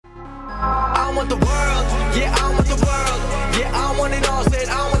want the world. Yeah, I want the world. Yeah, I want it all. Said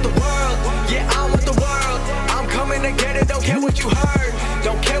I want the world. Yeah, I want the world. I'm coming to get it. Don't care what you heard.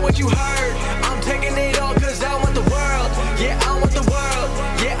 Don't care what you heard. I'm taking it all cause I want the world. Yeah, I want the world.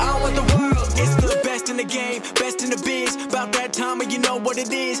 Yeah, I want the world. It's the best in the game, best in the biz. About that time and you know what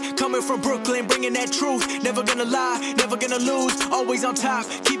it is. Coming from Brooklyn, bringing that truth. Never gonna lie, never gonna lose. Always on top,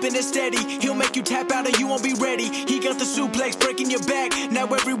 keeping it steady. He'll make you tap out or you won't be ready. He got the suplex breaking your back. Now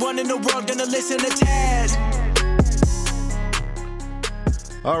everyone in the world gonna listen to Taz.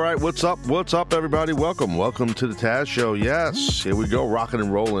 All right, what's up? What's up, everybody? Welcome to the Taz Show. Yes, here we go, rocking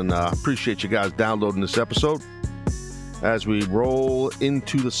and rolling. Appreciate you guys downloading this episode as we roll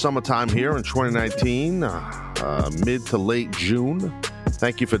into the summertime here in 2019, mid to late June.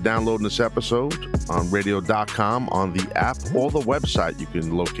 Thank you for downloading this episode on radio.com, on the app or the website. You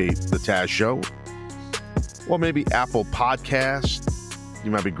can locate the Taz Show, or maybe Apple Podcast. You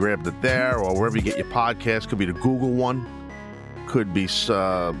might be grabbed it there, or wherever you get your podcast. Could be the Google one. Could be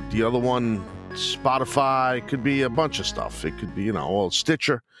the other one, Spotify. Could be a bunch of stuff. It could be, all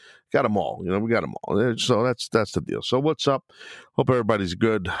Stitcher. Got them all. We got them all. So that's the deal. So what's up? Hope everybody's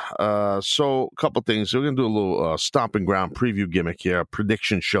good. So a couple things. We're going to do a little stomping ground preview gimmick here,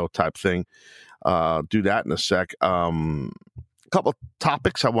 prediction show type thing. Do that in a sec. A couple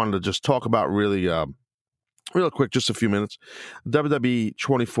topics I wanted to just talk about really real quick, just a few minutes. WWE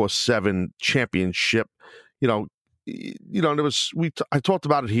 24/7 Championship. I talked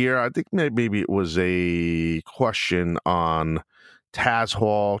about it here. I think maybe it was a question on Taz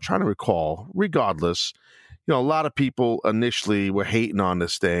Hall. Trying to recall. Regardless, a lot of people initially were hating on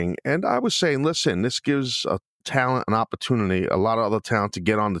this thing, and I was saying, listen, this gives a talent an opportunity, a lot of other talent, to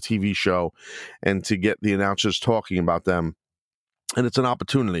get on the TV show and to get the announcers talking about them. And it's an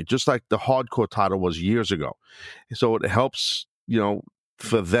opportunity, just like the Hardcore title was years ago. So it helps,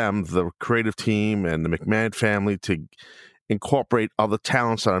 for them, the creative team and the McMahon family, to incorporate other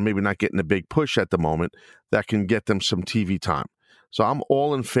talents that are maybe not getting a big push at the moment that can get them some TV time. So I'm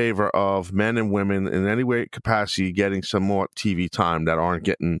all in favor of men and women in any way capacity getting some more TV time that aren't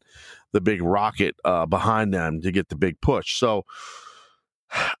getting the big rocket behind them to get the big push. So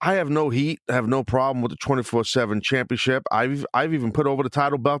I have no heat. I have no problem with the 24/7 championship. I've even put over the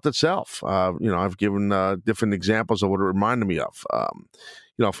title belt itself. I've given different examples of what it reminded me of.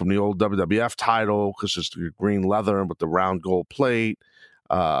 From the old WWF title, because it's the green leather with the round gold plate.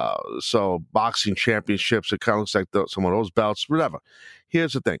 So boxing championships, it kind of looks like some of those belts, whatever.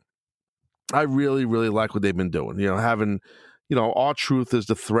 Here's the thing. I really, really like what they've been doing. Having, R-Truth is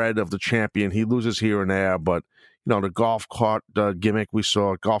the thread of the champion. He loses here and there, but the golf cart gimmick we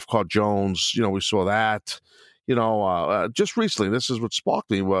saw, Golf Cart Jones, we saw that. Just recently, this is what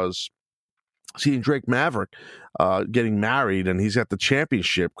sparked me, was seeing Drake Maverick getting married, and he's at the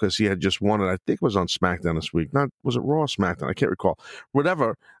championship because he had just won it. I think it was on SmackDown this week. Was it Raw or SmackDown? I can't recall.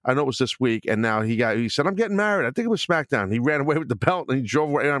 Whatever. I know it was this week, and now he said, I'm getting married. I think it was SmackDown. He ran away with the belt, and he drove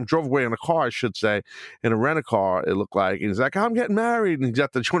away in a car, I should say, in a rent-a-car, it looked like. And he's like, I'm getting married, and he's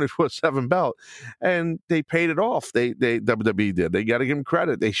got the 24/7 belt. And they paid it off. They WWE did. They got to give him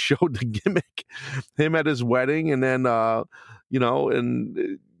credit. They showed the gimmick, him at his wedding, and then,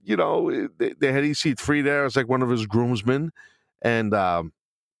 they had EC3 there as like one of his groomsmen, and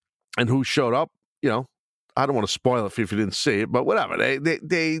who showed up. I don't want to spoil it if you didn't see it, but whatever.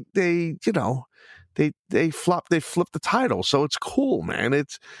 They flipped the title, so it's cool, man.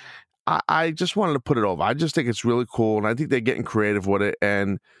 I just wanted to put it over. I just think it's really cool, and I think they're getting creative with it.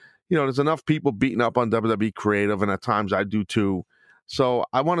 And there's enough people beating up on WWE creative, and at times I do too. So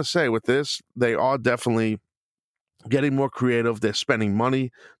I want to say with this, they are definitely getting more creative. They're spending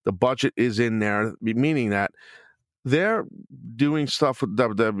money. The budget is in there, meaning that they're doing stuff with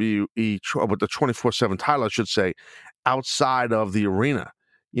WWE, with the 24/7 title, I should say, outside of the arena.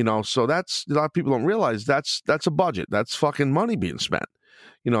 So that's, a lot of people don't realize that's a budget. That's fucking money being spent.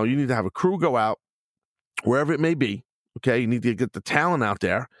 You need to have a crew go out wherever it may be. Okay, you need to get the talent out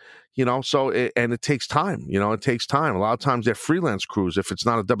there. And it takes time. It takes time. A lot of times they're freelance crews if it's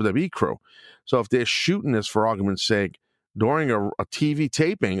not a WWE crew. So if they're shooting this, for argument's sake, during a TV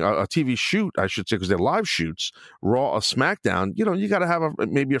taping, a TV shoot, I should say, because they're live shoots, Raw or SmackDown, you got to have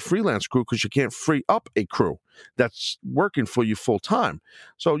maybe a freelance crew, because you can't free up a crew that's working for you full time.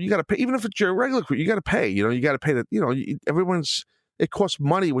 So you got to pay, even if it's your regular crew, you got to pay. You got to pay that. It costs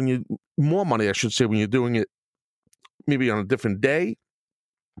money more money, I should say, when you're doing it maybe on a different day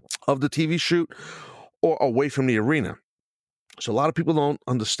of the TV shoot or away from the arena. So a lot of people don't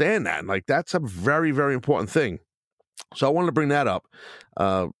understand that. Like, that's a very, very important thing. So I wanted to bring that up,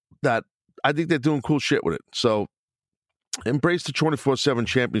 that I think they're doing cool shit with it. So embrace the 24/7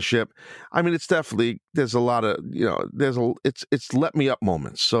 championship. I mean, it's definitely, there's a lot of, it's let me up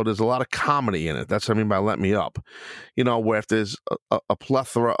moments. So there's a lot of comedy in it. That's what I mean by let me up. Where if there's a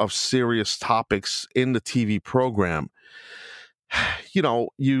plethora of serious topics in the TV program,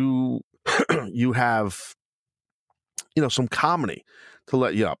 you have, some comedy to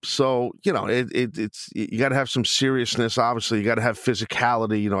let you up. So, it's, you got to have some seriousness. Obviously, you got to have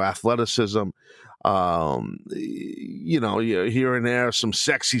physicality, athleticism. Here and there, some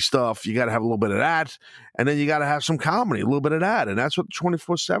sexy stuff. You got to have a little bit of that, and then you got to have some comedy, a little bit of that, and that's what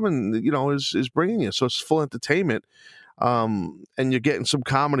 24/7, is bringing you. So it's full entertainment, and you're getting some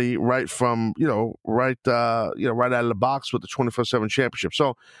comedy right from, right out of the box with the 24/7 championship.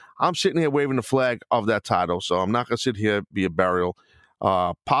 So I'm sitting here waving the flag of that title. So I'm not gonna sit here be a burial.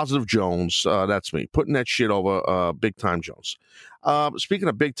 Positive Jones, that's me putting that shit over Big Time Jones. Speaking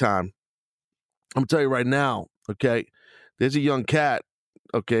of big time, I'm gonna tell you right now, okay, there's a young cat,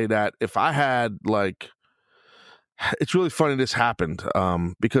 okay, that if I had, it's really funny this happened,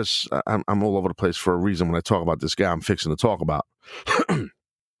 because I'm all over the place for a reason when I talk about this guy I'm fixing to talk about. So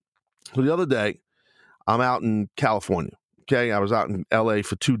the other day, I'm out in California, okay? I was out in LA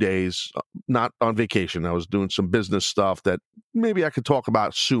for 2 days, not on vacation. I was doing some business stuff that maybe I could talk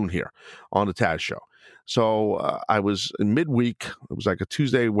about soon here on the Taz Show. So I was in midweek. It was like a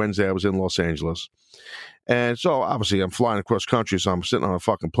Tuesday, Wednesday. I was in Los Angeles. And so obviously I'm flying across country. So I'm sitting on a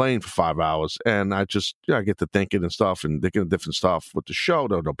fucking plane for 5 hours. And I just, I get to thinking and stuff and thinking of different stuff with the show,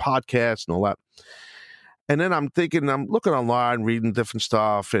 the podcast and all that. And then I'm thinking, I'm looking online, reading different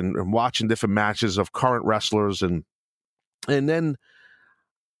stuff and watching different matches of current wrestlers. And then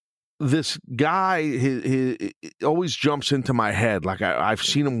this guy, he always jumps into my head. Like I've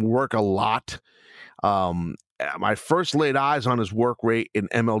seen him work a lot. I first laid eyes on his work rate in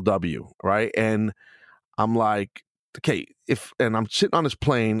MLW, right? And I'm like, okay, and I'm sitting on this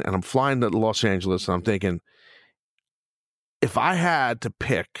plane and I'm flying to Los Angeles and I'm thinking, if I had to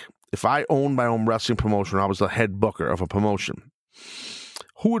pick, if I owned my own wrestling promotion, I was the head booker of a promotion,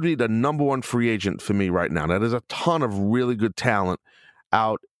 who would be the number one free agent for me right now? Now, there's a ton of really good talent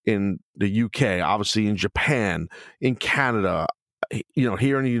out in the UK, obviously in Japan, in Canada,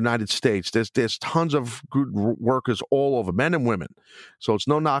 here in the United States. There's tons of good workers all over, men and women. So it's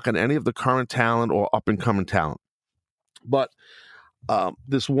no knock on any of the current talent or up-and-coming talent. But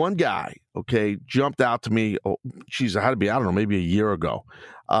this one guy, okay, jumped out to me, it had to be, I don't know, maybe a year ago.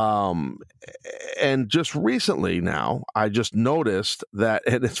 And just recently now, I just noticed that,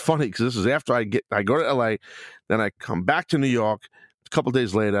 and it's funny because this is after I go to LA, then I come back to New York a couple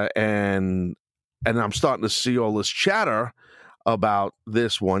days later, and I'm starting to see all this chatter about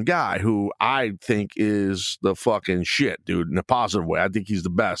this one guy who I think is the fucking shit, dude, in a positive way. I think he's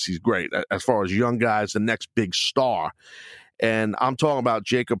the best. He's great. As far as young guys, the next big star. And I'm talking about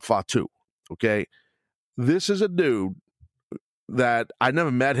Jacob Fatu, okay? This is a dude that I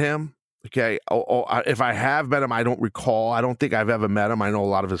never met him, okay? If I have met him, I don't recall. I don't think I've ever met him. I know a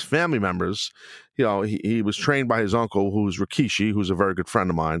lot of his family members. He was trained by his uncle, who's Rikishi, who's a very good friend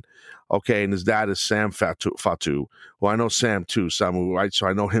of mine, okay? And his dad is Sam Fatu. Well, I know Sam too, Samu, right? So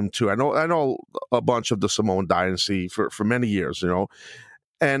I know him too. I know a bunch of the Samoan dynasty for many years,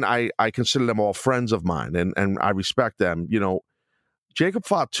 and I consider them all friends of mine, and I respect them. Jacob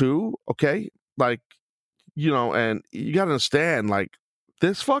Fatu, okay, and you got to understand,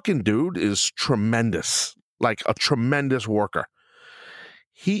 this fucking dude is tremendous, like a tremendous worker.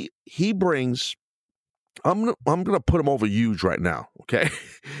 He brings, I'm gonna put him over huge right now, okay?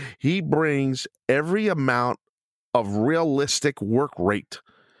 He brings every amount of realistic work rate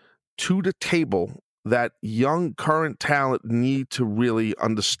to the table that young current talent need to really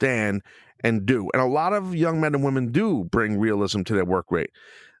understand and do. And a lot of young men and women do bring realism to their work rate.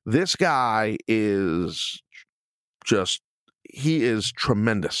 This guy is he is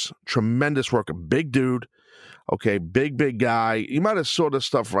tremendous worker. Big dude. Okay, big guy. You might have saw this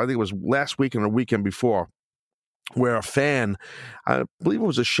stuff, I think it was last week and the weekend before, where a fan, I believe it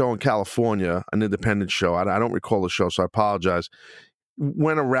was a show in California, an independent show. I don't recall the show, so I apologize.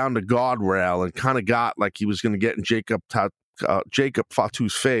 Went around the guardrail and kind of got like he was going to get in Jacob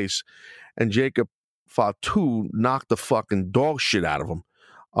Fatu's face, and Jacob Fatu knocked the fucking dog shit out of him.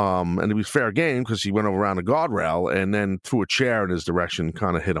 And it was fair game because he went around the guardrail and then threw a chair in his direction,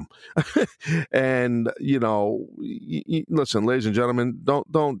 kind of hit him. And listen, ladies and gentlemen,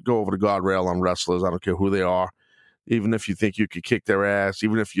 don't go over the guardrail on wrestlers. I don't care who they are. Even if you think you could kick their ass,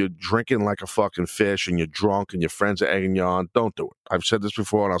 even if you're drinking like a fucking fish and you're drunk and your friends are egging you on, don't do it. I've said this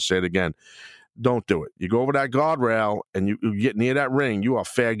before and I'll say it again. don't do it. You go over that guardrail and you get near that ring, you are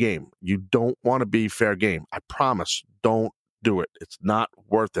fair game. You don't want to be fair game. I promise, don't do it. It's not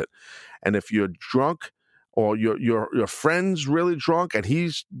worth it. And if you're drunk or your friend's really drunk and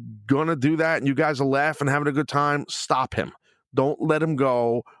he's going to do that and you guys are laughing, having a good time, stop him. Don't let him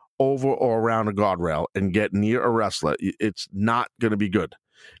go over or around a guardrail and get near a wrestler. It's not going to be good.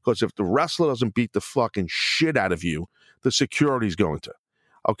 Because if the wrestler doesn't beat the fucking shit out of you, the security's going to.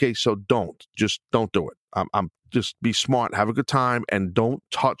 Okay, so just don't do it. I'm just be smart, have a good time, and don't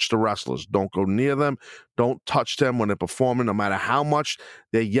touch the wrestlers. Don't go near them. Don't touch them when they're performing, no matter how much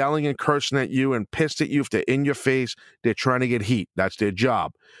they're yelling and cursing at you and pissed at you. If they're in your face, they're trying to get heat. That's their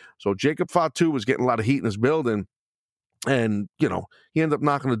job. So Jacob Fatu was getting a lot of heat in his building. And, he ended up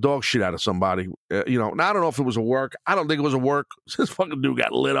knocking the dog shit out of somebody. Now, I don't know if it was a work. I don't think it was a work. This fucking dude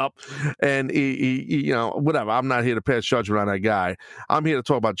got lit up. And, he whatever. I'm not here to pass judgment on that guy. I'm here to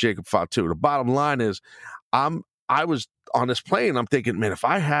talk about Jacob Fatu. The bottom line is I was on this plane. I'm thinking, man, if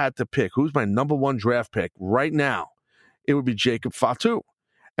I had to pick who's my number one draft pick right now, it would be Jacob Fatu.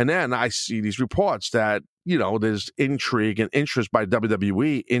 And then I see these reports that, there's intrigue and interest by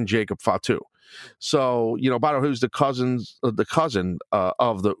WWE in Jacob Fatu. So, by the way, who's the cousin of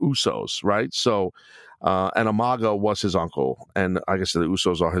the Usos, right? So, and Umaga was his uncle, and I guess the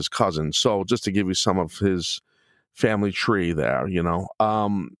Usos are his cousins. So, just to give you some of his family tree there, he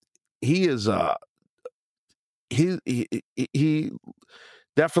is he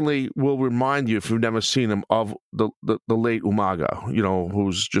definitely will remind you, if you've never seen him, of the late Umaga,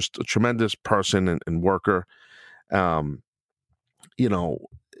 who's just a tremendous person and worker.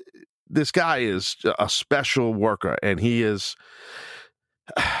 This guy is a special worker, and he is.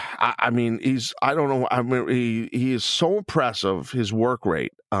 He is so impressive. His work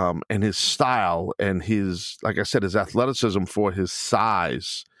rate, and his style, and his, like I said, his athleticism for his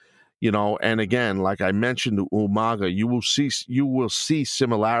size. And again, like I mentioned, Umaga, you will see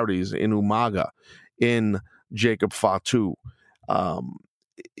similarities in Umaga, in Jacob Fatu. And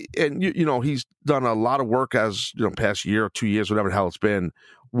he's done a lot of work as past year or 2 years, whatever the hell it's been,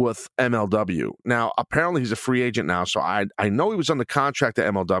 with MLW. Now, apparently he's a free agent now, so I know he was under contract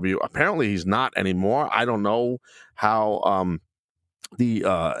at MLW. Apparently he's not anymore. I don't know how the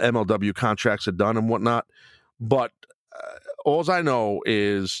MLW contracts are done and whatnot, but all I know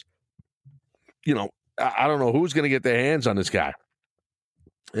is, I don't know who's going to get their hands on this guy.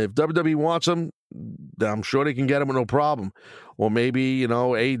 If WWE wants him, I'm sure they can get him with no problem. Or maybe,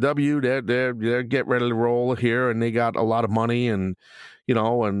 AEW, they're get ready to roll here, and they got a lot of money, and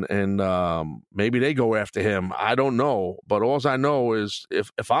maybe they go after him. I don't know. But all I know is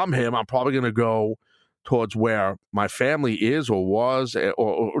if I'm him, I'm probably going to go towards where my family is or was,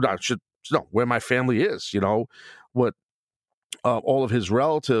 where my family is, what all of his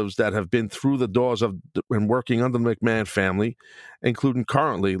relatives that have been through the doors of and working under the McMahon family, including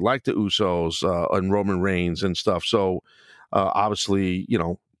currently, like the Usos and Roman Reigns and stuff. So obviously,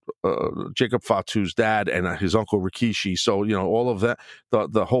 Jacob Fatu's dad and his uncle Rikishi. So, all of that,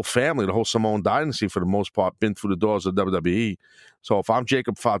 the whole family, the whole Samoan dynasty, for the most part, been through the doors of WWE. So if I'm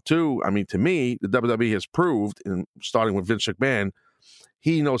Jacob Fatu, to me, the WWE has proved, starting with Vince McMahon,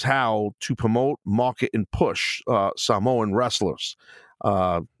 he knows how to promote, market, and push Samoan wrestlers.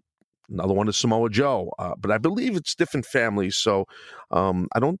 Another one is Samoa Joe, but I believe it's different families. So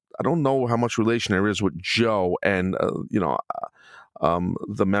I don't know how much relation there is with Joe and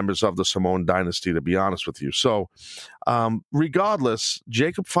the members of the Samoan dynasty, to be honest with you. So regardless,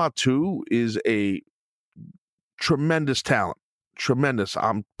 Jacob Fatu is a tremendous talent. Tremendous.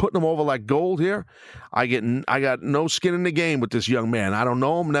 I'm putting him over like gold here. I got no skin in the game with this young man. I don't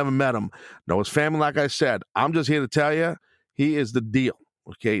know him, never met him. Know his family, like I said. I'm just here to tell you, he is the deal.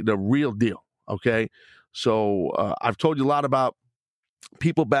 Okay, the real deal. Okay, so I've told you a lot about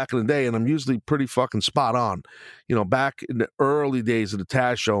people back in the day, and I'm usually pretty fucking spot on. Back in the early days of the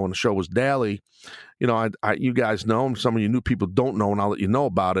Taz show, and the show was daily. You guys know, and some of you new people don't know, and I'll let you know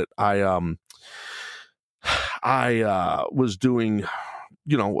about it. I was doing,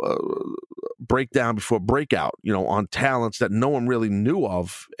 breakdown before breakout, on talents that no one really knew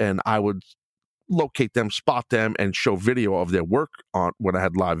of, and I would locate them, spot them, and show video of their work on when I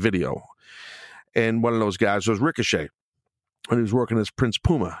had live video. And one of those guys was Ricochet, and he was working as Prince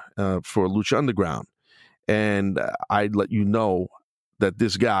Puma for Lucha Underground. And I'd let you know that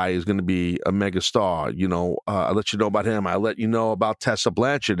this guy is going to be a mega star. I let you know about him. I let you know about Tessa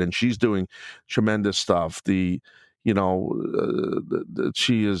Blanchard, and she's doing tremendous stuff. She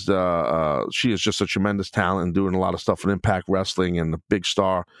is just a tremendous talent and doing a lot of stuff in Impact Wrestling, and a big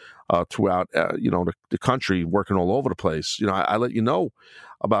star throughout the country, working all over the place. I let you know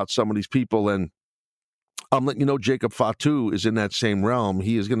about some of these people. And I'm letting you know, Jacob Fatu is in that same realm.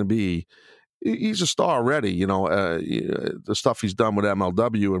 He is going to be, he's a star already. The stuff he's done with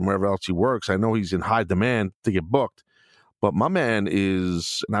MLW and wherever else he works, I know he's in high demand to get booked. But my man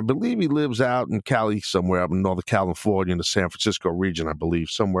is, and I believe he lives out in Cali somewhere, up in Northern California, in the San Francisco region, I believe,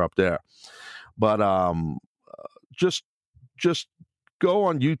 somewhere up there. But just go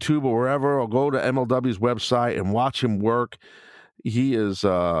on YouTube or wherever, or go to MLW's website and watch him work. He is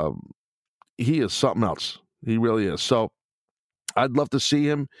something else. He really is. So I'd love to see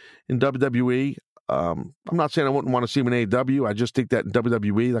him in WWE. I'm not saying I wouldn't want to see him in AEW. I just think that in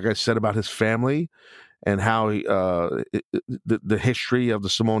WWE, like I said about his family and how he, the history of the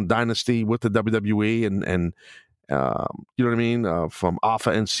Samoan dynasty with the WWE and you know what I mean? From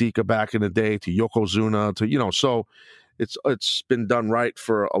Alpha and Sika back in the day to Yokozuna to, so it's been done right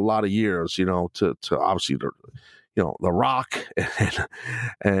for a lot of years, to obviously The Rock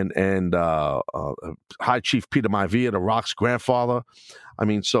and High Chief Peter Maivia, The Rock's grandfather. I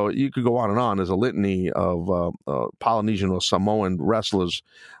mean, so you could go on and on. There's a litany of Polynesian or Samoan wrestlers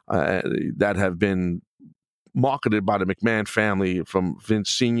that have been marketed by the McMahon family, from Vince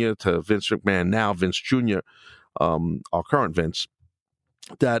Sr. to Vince McMahon, now Vince Jr., our current Vince,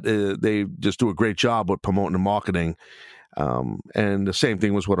 that they just do a great job with promoting and marketing. And the same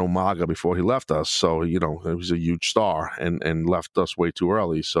thing was with Umaga before he left us. So, he was a huge star and left us way too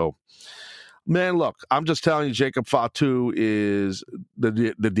early. So, man, look, I'm just telling you, Jacob Fatu is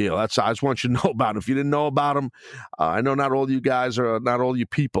the deal. I just want you to know about him. If you didn't know about him, I know not all you guys are, not all you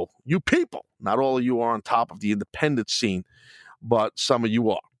people, not all of you are on top of the independent scene, but some of you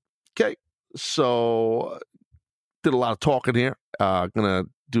are. Okay. So, did a lot of talking here. Gonna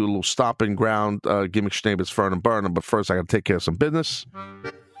do a little stomping ground gimmick Schneebitz, Fern and Burnham, but first I gotta take care of some business.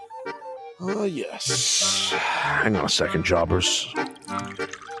 Oh, yes. Hang on a second, jobbers.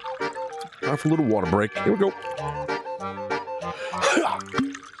 Time for a little water break. Here we go.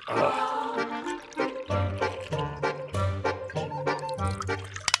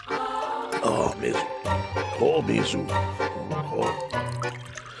 Oh, Mizu. Oh, Mizu. Oh.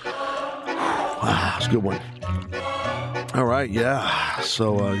 Wow, it's a good one. All right, yeah.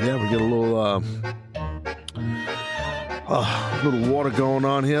 So, we get a little water going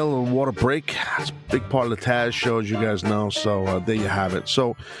on here, a little water break. It's a big part of the Taz show, as you guys know. So, there you have it.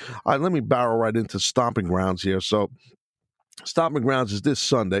 So, let me barrel right into Stomping Grounds here. So, Stomping Grounds is this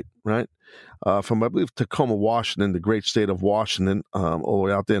Sunday, right? From, I believe, Tacoma, Washington, the great state of Washington, all the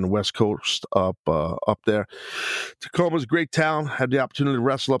way out there in the West Coast, up there. Tacoma's a great town. Had the opportunity to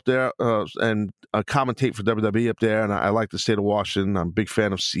wrestle up there and commentate for WWE up there, and I like the state of Washington. I'm a big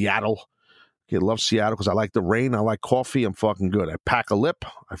fan of Seattle. Okay, love Seattle because I like the rain. I like coffee. I'm fucking good. I pack a lip.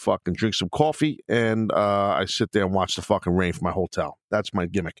 I fucking drink some coffee, and I sit there and watch the fucking rain from my hotel. That's my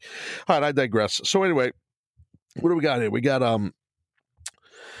gimmick. All right, I digress. So anyway, what do we got here? We got a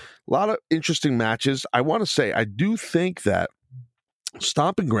lot of interesting matches. I want to say, I do think that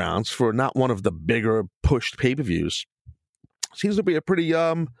Stomping Grounds, for not one of the bigger pushed pay-per-views, seems to be a pretty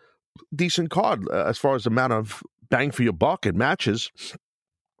decent card as far as the amount of bang for your buck and matches.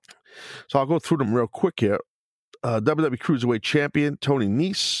 So I'll go through them real quick here. WWE Cruiserweight Champion Tony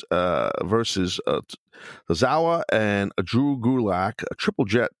Nese versus Tozawa and Drew Gulak, a triple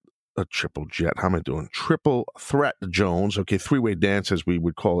threat Jones. Okay, three-way dance, as we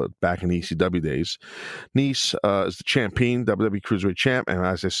would call it back in the ECW days. Nese is the champion, WWE Cruiserweight champ, and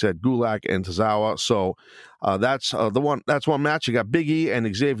as I said, Gulak and Tozawa. So that's one match. You got Big E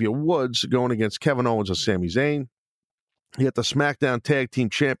and Xavier Woods going against Kevin Owens and Sami Zayn. You got the SmackDown Tag Team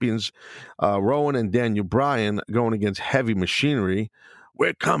Champions, Rowan and Daniel Bryan, going against Heavy Machinery.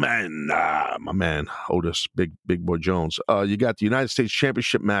 We're coming, my man, Otis, big boy Jones. You got the United States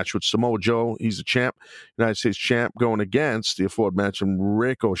Championship match with Samoa Joe. He's the champ, United States champ, going against the aforementioned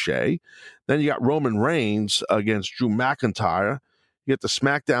Ricochet. Then you got Roman Reigns against Drew McIntyre. You get the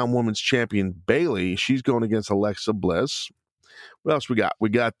SmackDown Women's Champion Bayley. She's going against Alexa Bliss. What else we got? We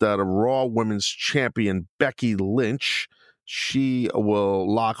got the Raw Women's Champion Becky Lynch. She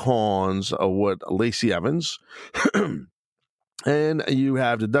will lock horns with Lacey Evans. And you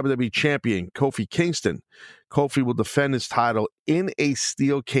have the WWE Champion, Kofi Kingston. Kofi will defend his title in a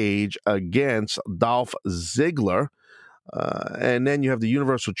steel cage against Dolph Ziggler. And then you have the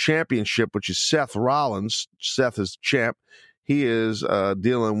Universal Championship, which is Seth Rollins. Seth is champ. He is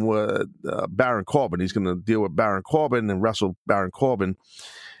dealing with Baron Corbin. He's going to deal with Baron Corbin and wrestle Baron Corbin.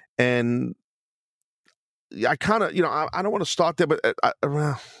 And I kind of, I don't want to start there, but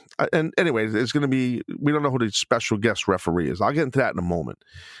and anyway, it's going to be, we don't know who the special guest referee is. I'll get into that in a moment,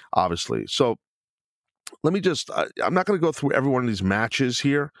 obviously. So let me just, I'm not going to go through every one of these matches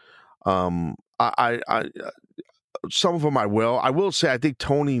here. I some of them I will. I will say I think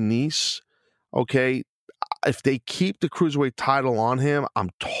Tony Nese, okay, if they keep the Cruiserweight title on him, I'm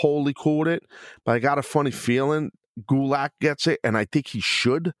totally cool with it. But I got a funny feeling Gulak gets it, and I think he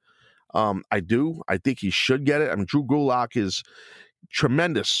should. I do. I think he should get it. I mean, Drew Gulak is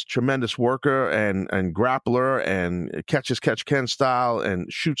tremendous worker and grappler and catch can style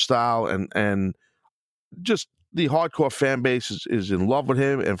and shoot style and just the hardcore fan base is in love with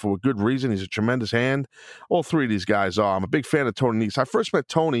him, and for a good reason. He's a tremendous hand. All three of these guys are. I'm a big fan of Tony Nese. I first met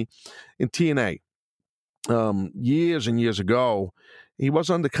Tony in TNA years and years ago. He was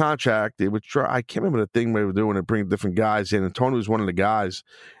under contract. They would try. I can't remember the thing they were doing to bring different guys in, and Tony was one of the guys.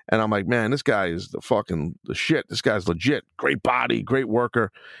 And I'm like, man, this guy is the shit. This guy's legit. Great body, great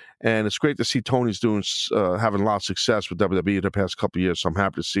worker, and it's great to see Tony's doing having a lot of success with WWE the past couple of years. So I'm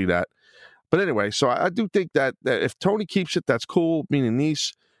happy to see that. But anyway, so I do think that if Tony keeps it, that's cool, meaning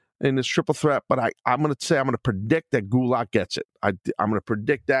Nese in this triple threat. But I'm going to predict that Gulak gets it. I'm going to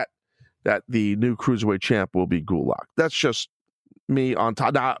predict that the new Cruiserweight champ will be Gulak. That's just me on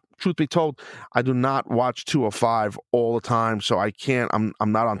top. Now, truth be told, I do not watch 205 all the time, so I can't. I'm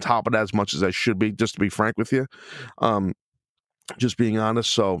not on top of that as much as I should be, just to be frank with you. Just being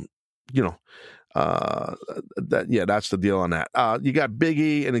honest. So, you know. That's the deal on that. You got Big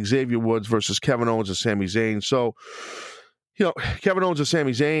E and Xavier Woods versus Kevin Owens and Sami Zayn. So, Kevin Owens and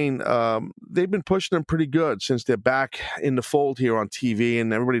Sami Zayn, they've been pushing them pretty good since they're back in the fold here on TV,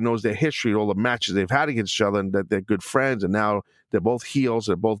 and everybody knows their history, all the matches they've had against each other, and that they're good friends, and now they're both heels,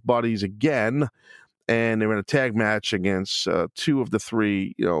 they're both buddies again, and they're in a tag match against two of the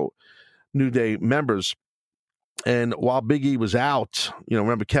three, New Day members. And while Big E was out,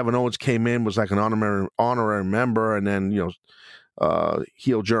 remember Kevin Owens came in, was like an honorary member, and then,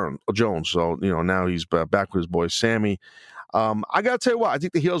 heel Jones. So, now he's back with his boy Sammy. I got to tell you what, I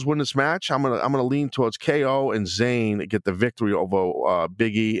think the heels win this match. I'm gonna lean towards KO and Zayn get the victory over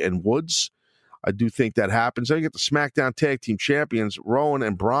Big E and Woods. I do think that happens. Then you get the SmackDown Tag Team Champions, Rowan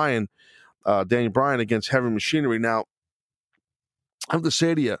and Bryan, Daniel Bryan against Heavy Machinery. Now, I have to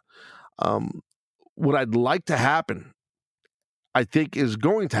say to you, what I'd like to happen, I think is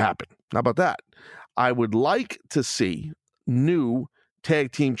going to happen. How about that? I would like to see new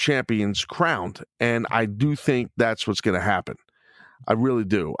tag team champions crowned, and I do think that's what's going to happen. I really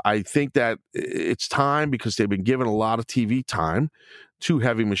do. I think that it's time because they've been given a lot of TV time to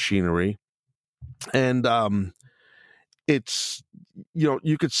Heavy Machinery, and it's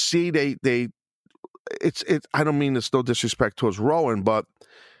you could see it's I don't mean it's no disrespect towards Rowan, but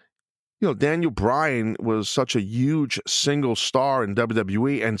Daniel Bryan was such a huge single star in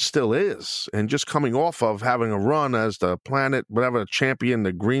WWE and still is. And just coming off of having a run as the Planet, whatever, champion,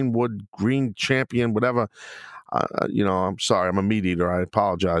 the Green champion, whatever. I'm sorry, I'm a meat eater. I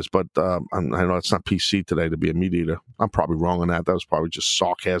apologize. But I know it's not PC today to be a meat eater. I'm probably wrong on that. That was probably just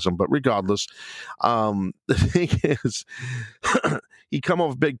sarcasm. But regardless, the thing is, he come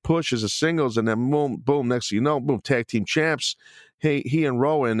off a big push as a singles, and then boom, next thing you know, boom, tag team champs. He and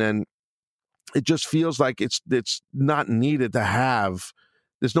Rowan, and it just feels like it's not needed to have.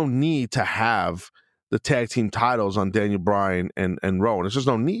 There's no need to have the tag team titles on Daniel Bryan and Rowan. There's just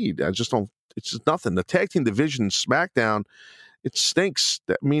no need. It's just nothing. The tag team division, SmackDown, it stinks.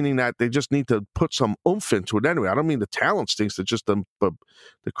 Meaning that they just need to put some oomph into it anyway. I don't mean the talent stinks. It's just the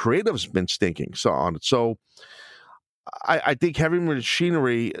creative's been stinking on it. So I think Heavy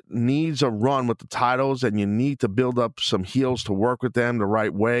Machinery needs a run with the titles, and you need to build up some heels to work with them the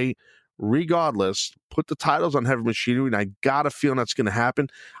right way. Regardless, put the titles on Heavy Machinery, and I got a feeling that's going to happen.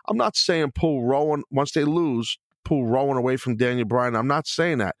 I'm not saying pull Rowan, once they lose, pull Rowan away from Daniel Bryan. I'm not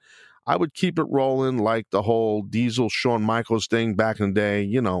saying that. I would keep it rolling like the whole Diesel, Shawn Michaels thing back in the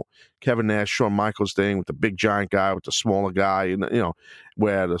day, Kevin Nash, Shawn Michaels thing with the big giant guy with the smaller guy,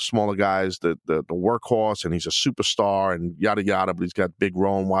 where the smaller guy is the workhorse and he's a superstar and yada, yada, but he's got big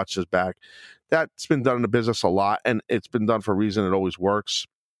Rowan watch his back. That's been done in the business a lot, and it's been done for a reason. It always works.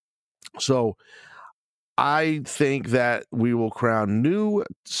 So I think that we will crown new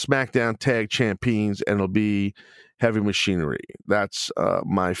SmackDown Tag Champions, and it'll be Heavy Machinery. That's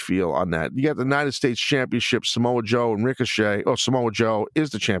my feel on that. You got the United States Championship, Samoa Joe and Ricochet. Oh, Samoa Joe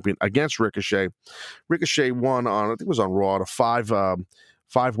is the champion against Ricochet. Ricochet won on, I think it was on Raw, a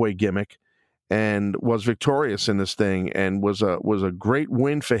five-way gimmick, and was victorious in this thing, and was a great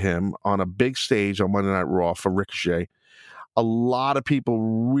win for him on a big stage on Monday Night Raw for Ricochet. A lot of people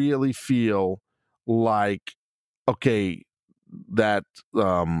really feel like, okay, that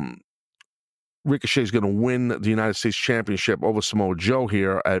Ricochet is going to win the United States Championship over Samoa Joe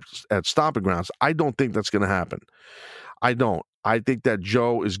here at Stomping Grounds. I don't think that's going to happen. I don't. I think that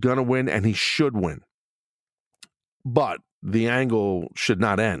Joe is going to win, and he should win. But the angle should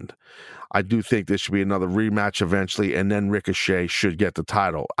not end. I do think there should be another rematch eventually, and then Ricochet should get the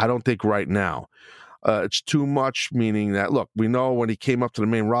title. I don't think right now. It's too much, meaning that, look, we know when he came up to the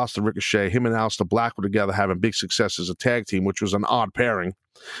main roster, Ricochet, him and Aleister Black were together having big success as a tag team, which was an odd pairing.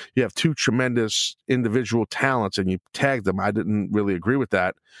 You have two tremendous individual talents, and you tagged them. I didn't really agree with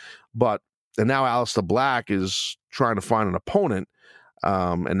that. And now Aleister Black is trying to find an opponent,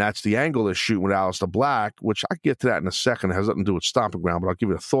 and that's the angle they're shooting with Aleister Black, which I get to that in a second. It has nothing to do with Stomping Ground, but I'll give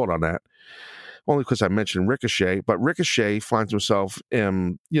you a thought on that. Only because I mentioned Ricochet, but Ricochet finds himself,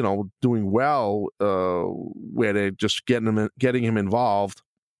 doing well where they're just getting him involved.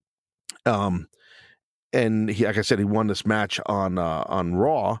 And he, like I said, he won this match on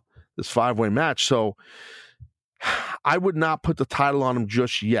Raw, this 5-way match. So I would not put the title on him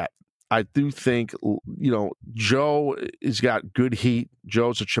just yet. I do think, Joe has got good heat.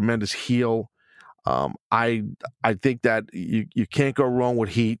 Joe's a tremendous heel. I think that you can't go wrong with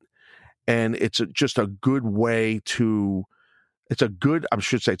heat. And it's just a good way to, it's a good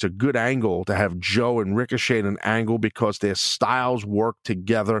angle to have Joe and Ricochet in an angle because their styles work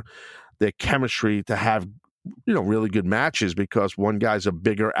together, their chemistry to have, really good matches because one guy's a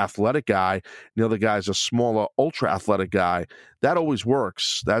bigger athletic guy, the other guy's a smaller, ultra athletic guy. That always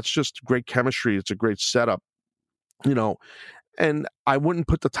works. That's just great chemistry. It's a great setup, and I wouldn't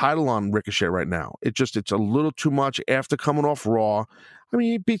put the title on Ricochet right now. It's a little too much after coming off Raw. I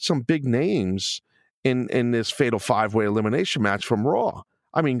mean, he beat some big names in this fatal 5-way elimination match from Raw.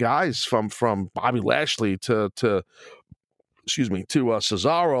 I mean, guys from Bobby Lashley to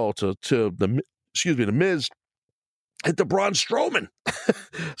Cesaro to the Miz, and to Braun Strowman.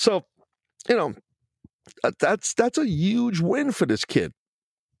 So, that's a huge win for this kid.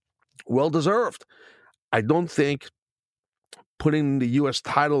 Well deserved. I don't think putting the U.S.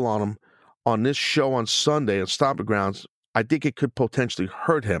 title on him on this show on Sunday at Stomping Grounds, I think it could potentially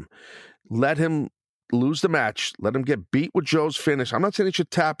hurt him. Let him lose the match. Let him get beat with Joe's finish. I'm not saying he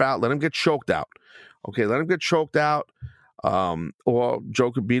should tap out. Let him get choked out. Okay, let him get choked out. Or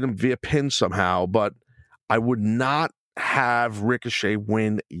Joe could beat him via pin somehow. But I would not have Ricochet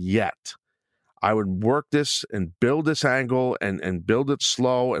win yet. I would work this and build this angle and build it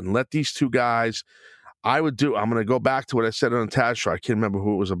slow and let these two guys. I'm going to go back to what I said on the Taz show. I can't remember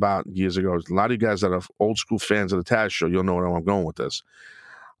who it was about years ago. A lot of you guys that are old school fans of the Taz show, you'll know where I'm going with this.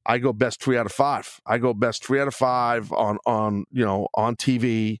 I go best 3 out of 5. I go best 3 out of 5 on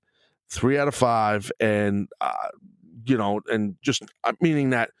TV, 3 out of 5, and and just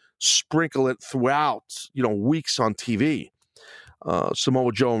meaning that sprinkle it throughout, weeks on TV.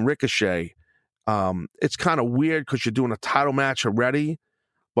 Samoa Joe and Ricochet. It's kind of weird because you're doing a title match already.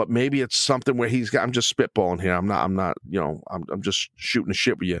 But maybe it's something where I'm just spitballing here. I'm not, I'm just shooting the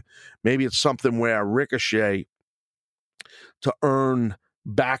shit with you. Maybe it's something where Ricochet, to earn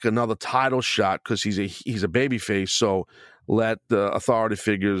back another title shot, because he's a babyface. So let the authority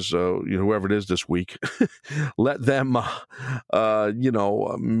figures, whoever it is this week, let them,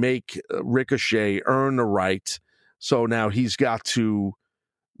 make Ricochet earn the right. So now he's got to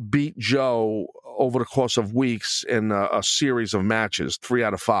beat Joe over the course of weeks in a series of matches, 3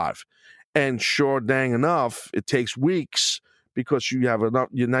 out of 5. And sure dang enough, it takes weeks because you have enough.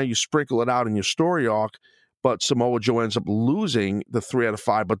 Now you sprinkle it out in your story arc, but Samoa Joe ends up losing the 3 out of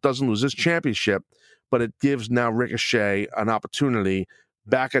 5, but doesn't lose his championship. But it gives now Ricochet an opportunity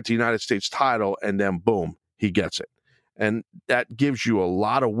back at the United States title, and then boom, he gets it. And that gives you a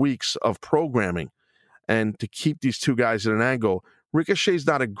lot of weeks of programming. And to keep these two guys in an angle, Ricochet's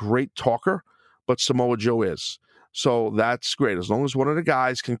not a great talker, but Samoa Joe is. So that's great. As long as one of the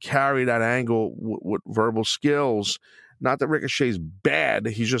guys can carry that angle with verbal skills. Not that Ricochet's bad.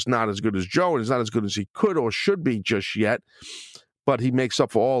 He's just not as good as Joe, and he's not as good as he could or should be just yet. But he makes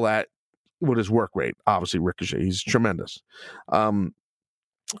up for all that with his work rate. Obviously, Ricochet, he's tremendous. All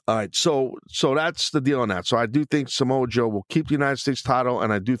right, so that's the deal on that. So I do think Samoa Joe will keep the United States title,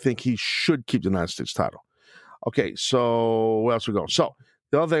 and I do think he should keep the United States title. Okay, so where else we go? So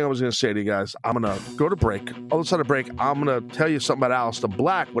the other thing I was going to say to you guys, I'm going to go to break. Other side of break, I'm going to tell you something about Aleister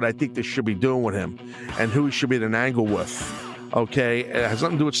Black, what I think they should be doing with him, and who he should be in an angle with. Okay, it has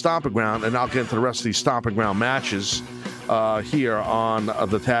nothing to do with Stomping Ground, and I'll get into the rest of these Stomping Ground matches here on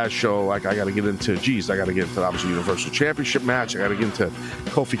the Taz show. Like, I got to get into, obviously, Universal Championship match. I got to get into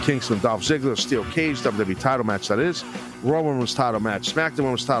Kofi Kingston, Dolph Ziggler, Steel Cage, WWE title match, that is. Raw Women's title match, SmackDown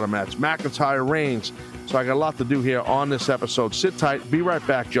Women's title match, McIntyre Reigns. So I got a lot to do here on this episode. Sit tight. Be right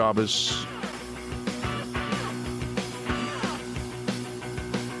back, jobbers.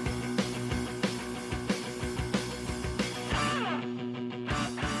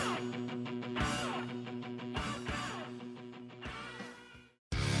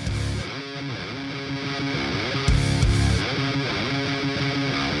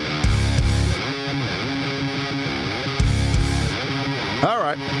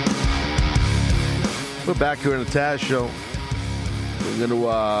 right. We're back here in the Taz Show. We're going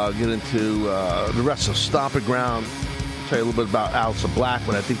to get into the rest of Stomping Ground. Tell you a little bit about Aleister Black,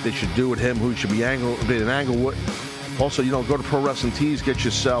 what I think they should do with him, who should be an angle with. Also, go to Pro Wrestling Tees, go to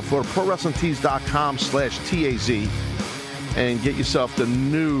ProWrestlingTees.com/TAZ and get yourself the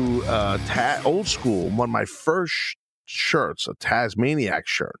new old school, one of my first shirts, a Tazmaniac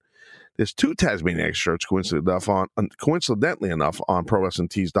shirt. There's 2 Tazmaniac shirts, coincidentally enough, on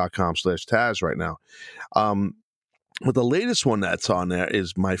ProWrestlingTees.com/Taz right now. But the latest one that's on there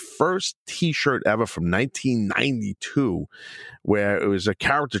is my first T-shirt ever from 1992, where it was a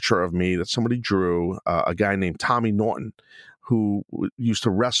caricature of me that somebody drew, a guy named Tommy Norton, who used to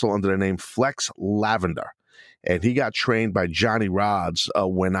wrestle under the name Flex Lavender. And he got trained by Johnny Rods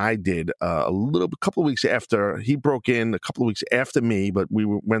when I did a couple of weeks after he broke in, a couple of weeks after me, but we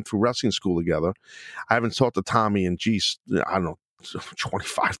went through wrestling school together. I haven't talked to Tommy in, I don't know,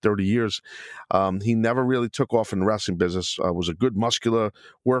 25, 30 years. He never really took off in the wrestling business. Was a good muscular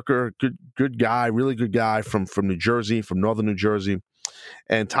worker, good guy, really good guy from New Jersey, from northern New Jersey.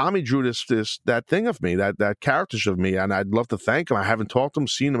 And Tommy drew that thing of me, that caricature of me, and I'd love to thank him. I haven't talked to him,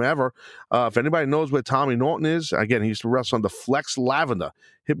 seen him ever. If anybody knows where Tommy Norton is, again, he used to wrestle under Flex Lavender.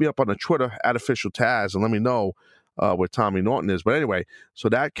 Hit me up on the Twitter @OfficialTaz and let me know where Tommy Norton is. But anyway, so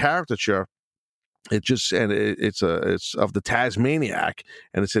that caricature, it's of the Tazmaniac,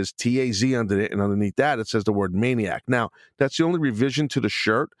 and it says TAZ under it, and underneath that it says the word Maniac. Now, that's the only revision to the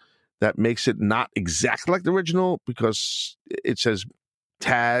shirt that makes it not exactly like the original, because it says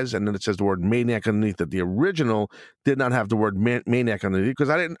Taz and then it says the word Maniac underneath it. The original did not have the word Maniac underneath,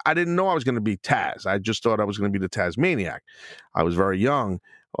 because I didn't know I was going to be Taz. I just thought I was going to be the Tazmaniac. I was very young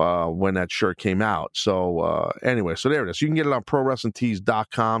when that shirt came out. So anyway, so there it is. You can get it on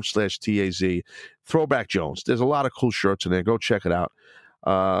ProWrestlingTees.com/TAZ. Throwback Jones. There's a lot of cool shirts in there. Go check it out.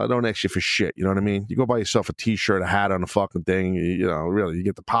 Don't ask you for shit. You know what I mean? You go buy yourself a T-shirt, a hat on the fucking thing. Really, you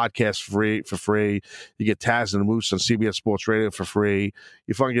get the podcast for free. You get Taz and the Moose on CBS Sports Radio for free.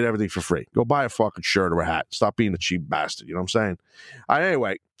 You fucking get everything for free. Go buy a fucking shirt or a hat. Stop being a cheap bastard. You know what I'm saying?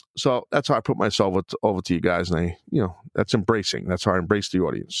 Anyway, so that's how I put myself over to you guys, and that's embracing. That's how I embrace the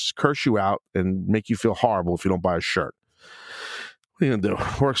audience. Curse you out and make you feel horrible if you don't buy a shirt. What are you gonna do?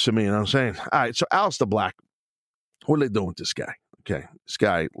 Works for me. You know what I'm saying? All right. So Aleister Black, what are they doing with this guy? Okay, this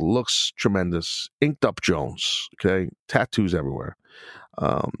guy looks tremendous. Inked up Jones. Okay, tattoos everywhere.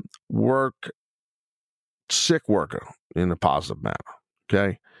 Sick worker in a positive manner.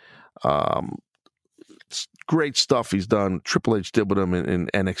 Okay, it's great stuff he's done. Triple H did with him in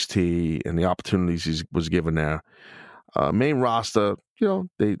NXT and the opportunities he was given there. Main roster,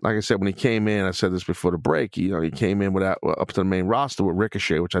 they, like I said, when he came in, I said this before the break, he came in up to the main roster with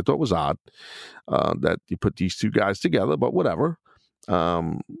Ricochet, which I thought was odd that you put these two guys together, but whatever.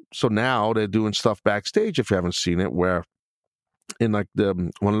 So now they're doing stuff backstage, if you haven't seen it, where in like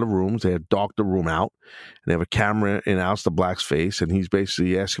one of the rooms, they have darked the room out, and they have a camera in Aleister Black's face, and he's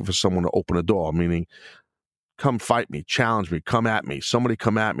basically asking for someone to open a door, meaning, come fight me, challenge me, come at me, somebody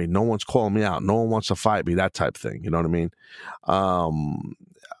come at me, no one's calling me out, no one wants to fight me, that type of thing, you know what I mean?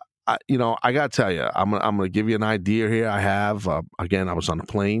 I gotta tell you, I'm gonna give you an idea here. I have again, I was on a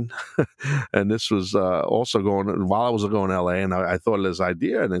plane, and this was also going while I was going to LA, and I thought of this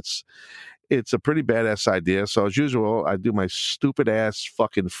idea, and it's a pretty badass idea. So as usual, I do my stupid ass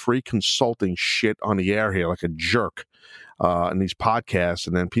fucking free consulting shit on the air here like a jerk in these podcasts,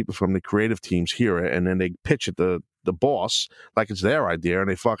 and then people from the creative teams hear it, and then they pitch it to the boss like it's their idea, and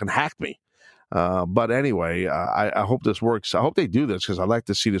they fucking hack me. But anyway, I hope this works. I hope they do this, because I like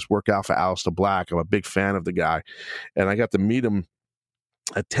to see this work out for Aleister Black. I'm a big fan of the guy, and I got to meet him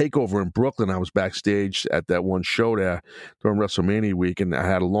at TakeOver in Brooklyn. I was backstage at that one show there during WrestleMania week, and I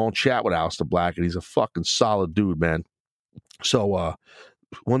had a long chat with Aleister Black, and he's a fucking solid dude, man. So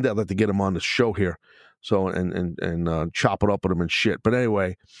one day I'd like to get him on the show here, so and chop it up with him and shit. But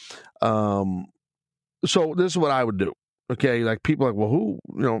anyway, so this is what I would do. Okay, like people are like, well, who,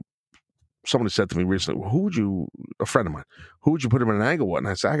 somebody said to me recently, well, a friend of mine, who would you put him in an angle with? And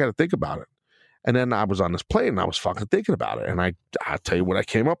I said, I got to think about it. And then I was on this plane, and I was fucking thinking about it. And I'll tell you what, I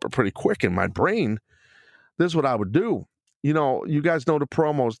came up with pretty quick in my brain. This is what I would do. You guys know the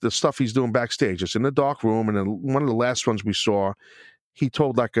promos, the stuff he's doing backstage. It's in the dark room, and then one of the last ones we saw, he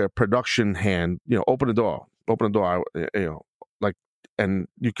told like a production hand, open the door, and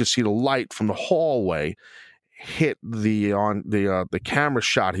you could see the light from the hallway hit the camera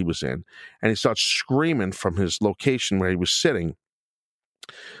shot he was in, and he starts screaming from his location where he was sitting,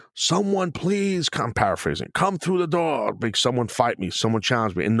 someone please, I'm paraphrasing, come through the door, make someone fight me, someone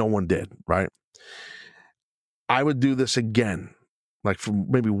challenge me, and no one did, right? I would do this again like for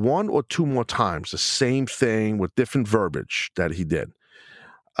maybe 1 or 2 more times, the same thing with different verbiage that he did.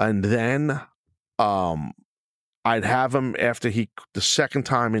 And then I'd have him after the second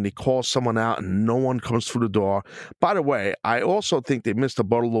time and he calls someone out and no one comes through the door. By the way, I also think they missed the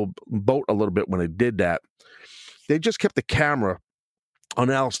boat a little bit when they did that. They just kept the camera on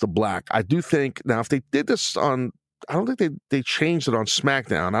Aleister Black. I do think, now if they did this on, I don't think they changed it on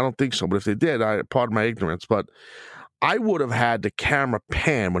SmackDown. I don't think so. But if they did, pardon my ignorance, but I would have had the camera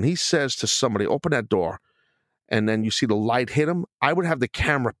pan when he says to somebody, open that door, and then you see the light hit him. I would have the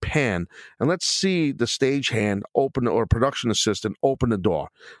camera pan, and let's see the stagehand open, or production assistant open the door.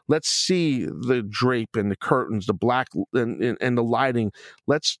 Let's see the drape and the curtains, the black and the lighting.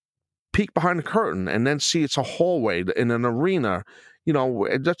 Let's peek behind the curtain and then see it's a hallway in an arena. You know,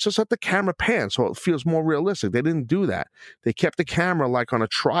 that's just let the camera pan so it feels more realistic. They didn't do that. They kept the camera like on a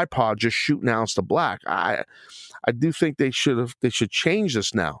tripod, just shooting Aleister Black. I do think they should change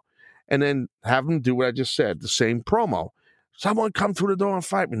this now. And then have them do what I just said, the same promo. Someone come through the door and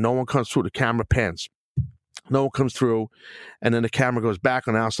fight me. No one comes through. The camera pans. No one comes through. And then the camera goes back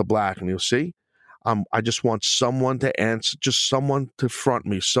on Aleister Black. And you'll see, I just want someone to answer, just someone to front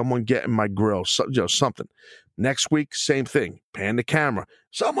me, someone get in my grill, something. Next week, same thing. Pan the camera.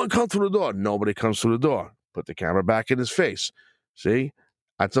 Someone come through the door. Nobody comes through the door. Put the camera back in his face. See?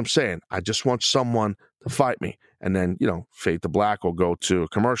 That's what I'm saying. I just want someone to fight me. And then, fade to black or go to a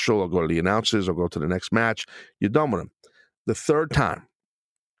commercial or go to the announcers or go to the next match. You're done with him. The third time,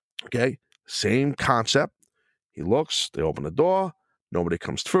 okay, same concept. He looks, they open the door, nobody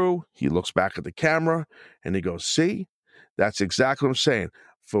comes through. He looks back at the camera and he goes, see, that's exactly what I'm saying.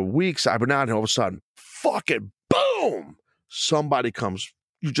 For weeks, I've been out here, all of a sudden, fucking boom, somebody comes.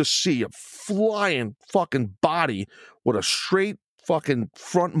 You just see a flying fucking body with a straight fucking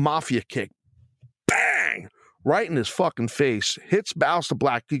front mafia kick. Bang! Right in his fucking face. Hits Aleister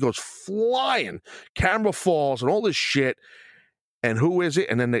Black. He goes flying. Camera falls and all this shit. And who is it?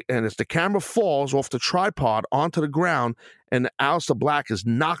 And then as the camera falls off the tripod onto the ground and Aleister Black is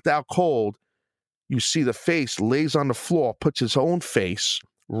knocked out cold, you see the face lays on the floor, puts his own face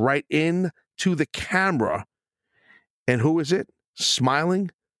right into the camera. And who is it?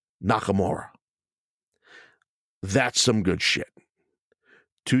 Smiling Nakamura. That's some good shit.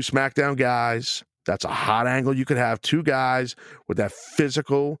 2 SmackDown guys. That's a hot angle you could have. 2 guys with that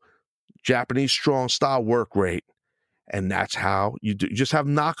physical Japanese strong style work rate. And that's how you do. You just have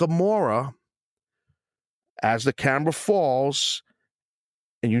Nakamura as the camera falls.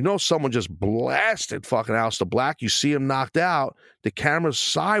 And someone just blasted fucking Aleister Black. You see him knocked out. The camera's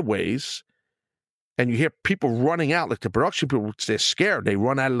sideways. And you hear people running out. Like the production people, they're scared. They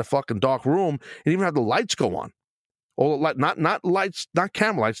run out of the fucking dark room and even have the lights go on. All the not lights, not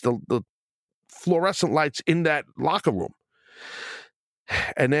camera lights, the fluorescent lights in that locker room.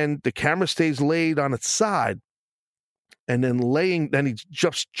 And then the camera stays laid on its side. And then he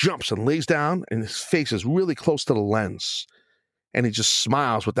just jumps and lays down, and his face is really close to the lens. And he just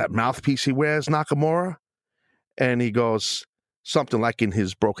smiles with that mouthpiece he wears, Nakamura. And he goes something like in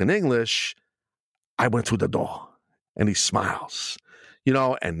his broken English, I went through the door. And he smiles,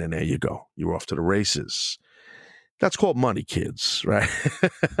 and then there you go. You're off to the races. That's called money, kids, right?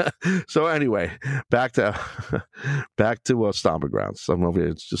 So anyway, back to Stomping Grounds. I'm over here.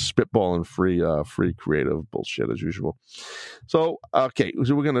 It's just spitballing free creative bullshit as usual. So, okay,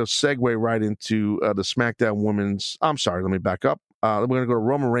 so we're going to segue right into the SmackDown Women's. I'm sorry, let me back up. We're going to go to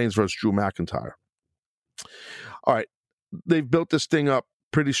Roman Reigns versus Drew McIntyre. All right, they've built this thing up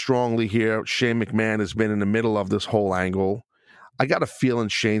pretty strongly here. Shane McMahon has been in the middle of this whole angle. I got a feeling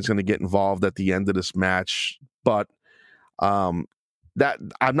Shane's going to get involved at the end of this match. But that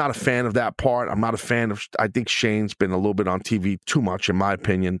I'm not a fan of that part. I'm not a fan of. I think Shane's been a little bit on TV too much, in my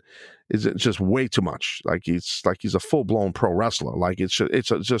opinion. It's just way too much. Like he's a full blown pro wrestler. Like it's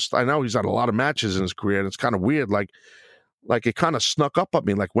just. I know he's had a lot of matches in his career, and it's kind of weird. Like it kind of snuck up on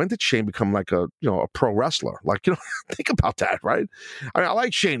me. Like when did Shane become like a pro wrestler? Like think about that, right? I mean, I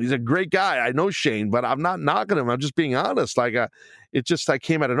like Shane. He's a great guy. I know Shane, but I'm not knocking him. I'm just being honest. Like it just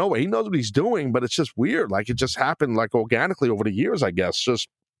came out of nowhere. He knows what he's doing, but it's just weird. Like it just happened like organically over the years, I guess. Just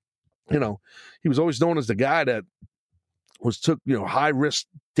he was always known as the guy that took high risk,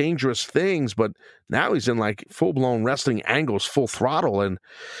 dangerous things, but now he's in like full blown wrestling angles, full throttle, and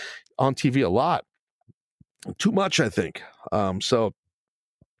on TV a lot. Too much, I think. So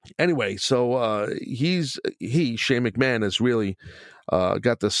anyway, Shane McMahon has really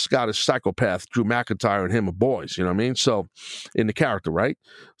got the Scottish psychopath Drew McIntyre and him are boys, you know what I mean? So in the character, right?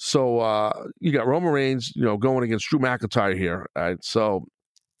 So you got Roman Reigns, going against Drew McIntyre here. Right? So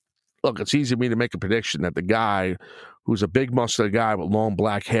look, it's easy for me to make a prediction that the guy who's a big muscular guy with long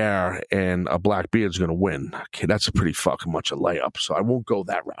black hair and a black beard is going to win. Okay, that's a pretty fucking much a layup, so I won't go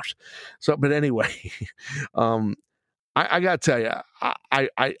that route. So, but anyway, I got to tell you,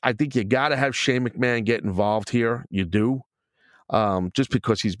 I think you got to have Shane McMahon get involved here. You do, just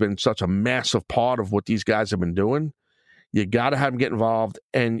because he's been such a massive part of what these guys have been doing. You got to have him get involved,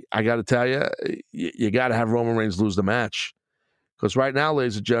 and I got to tell you, you got to have Roman Reigns lose the match. Because right now,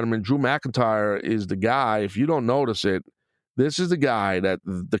 ladies and gentlemen, Drew McIntyre is the guy, if you don't notice it, this is the guy that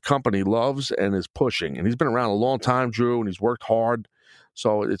the company loves and is pushing. And he's been around a long time, Drew, and he's worked hard.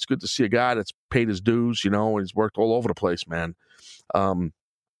 So it's good to see a guy that's paid his dues, and he's worked all over the place, man.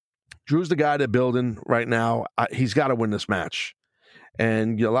 Drew's the guy they're building right now. He's got to win this match.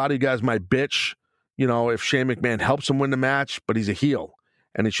 And a lot of you guys might bitch, if Shane McMahon helps him win the match, but he's a heel.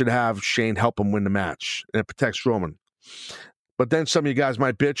 And he should have Shane help him win the match. And it protects Roman. But then some of you guys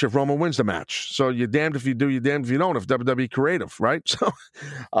might bitch if Roman wins the match. So you're damned if you do, you're damned if you don't, if WWE creative, right? So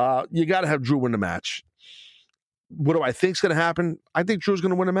you got to have Drew win the match. What do I think is going to happen? I think Drew's going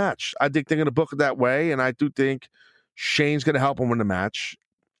to win the match. I think they're going to book it that way, and I do think Shane's going to help him win the match.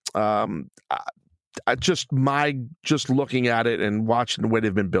 Just looking at it and watching the way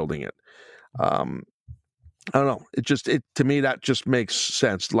they've been building it. I don't know. To me, that just makes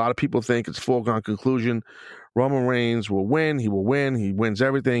sense. A lot of people think it's a foregone conclusion. Roman Reigns will win. He will win. He wins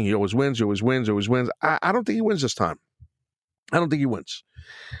everything. He always wins. He always wins. Always wins. I don't think he wins this time. I don't think he wins.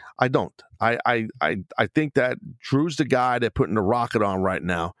 I don't. I think that Drew's the guy they're putting the rocket on right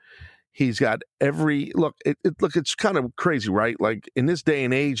now. He's got every look. It's kind of crazy, right? Like in this day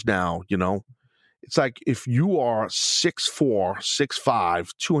and age now, it's like if you are 6'4",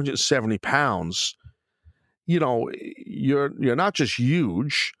 6'5", 270 pounds, you're not just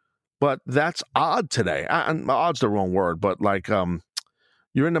huge, but that's odd today. Odd's the wrong word, but like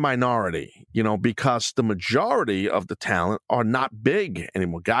you're in the minority, because the majority of the talent are not big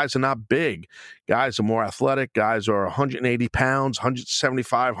anymore. Guys are not big. Guys are more athletic. Guys are 180 pounds,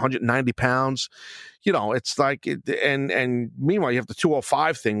 175, 190 pounds. It's like, and meanwhile, you have the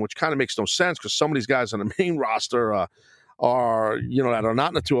 205 thing, which kind of makes no sense because some of these guys on the main roster are, that are not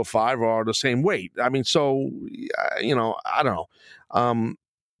in the 205 are the same weight. I mean, so, I don't know.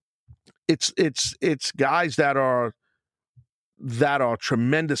 It's guys that are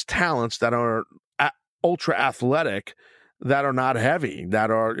tremendous talents, that are ultra athletic, that are not heavy, that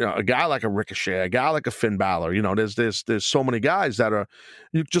are a guy like a Ricochet, a guy like a Finn Balor. There's so many guys that are.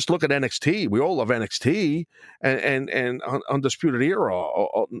 You just look at NXT. We all love NXT and Undisputed Era.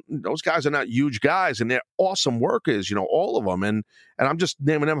 Those guys are not huge guys, and they're awesome workers. All of them. And I'm just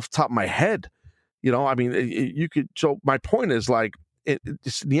naming them off the top of my head. I mean, you could. So my point is like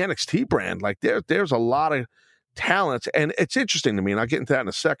it's the NXT brand. Like there's a lot of talent, and it's interesting to me, and I'll get into that in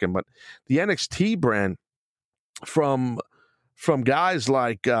a second, but the NXT brand from guys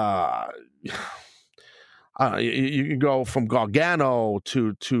like you can go from Gargano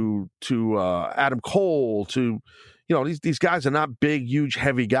to Adam Cole to these guys are not big, huge,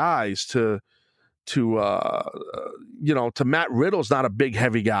 heavy guys to Matt Riddle's not a big,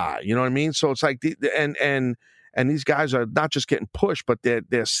 heavy guy. You know what I mean? So it's like and these guys are not just getting pushed, but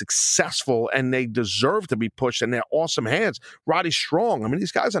they're successful and they deserve to be pushed, and they're awesome hands. Roddy Strong. I mean,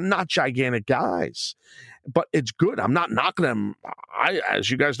 these guys are not gigantic guys, but it's good. I'm not knocking them. As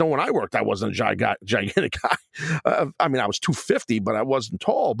you guys know, when I worked, I wasn't a gigantic guy. I mean, I was 250, but I wasn't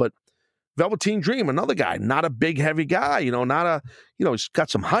tall. But Velveteen Dream, another guy, not a big, heavy guy. He's got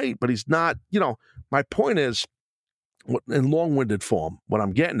some height, but he's not. My point is, in long-winded form, what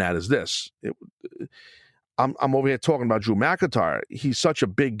I'm getting at is this. I'm over here talking about Drew McIntyre. He's such a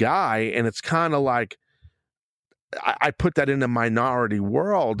big guy, and it's kind of like I put that in the minority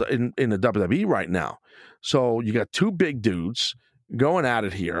world in the WWE right now. So you got two big dudes going at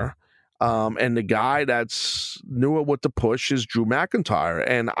it here, and the guy that's knew what to push is Drew McIntyre,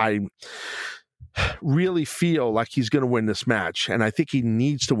 and I really feel like he's going to win this match, and I think he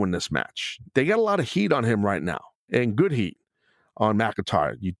needs to win this match. They got a lot of heat on him right now, and good heat on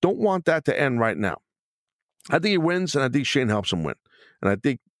McIntyre. You don't want that to end right now. I think he wins, and I think Shane helps him win. And I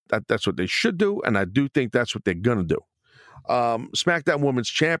think that's what they should do, and I do think that's what they're going to do. SmackDown Women's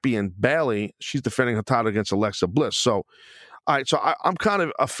Champion, Bayley, she's defending her title against Alexa Bliss. So, all right, so I'm kind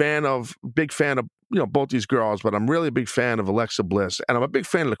of big fan of both these girls, but I'm really a big fan of Alexa Bliss, and I'm a big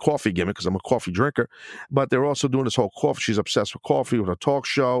fan of the coffee gimmick because I'm a coffee drinker, but they're also doing this whole coffee. She's obsessed with coffee with her talk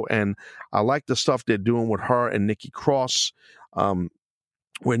show, and I like the stuff they're doing with her and Nikki Cross.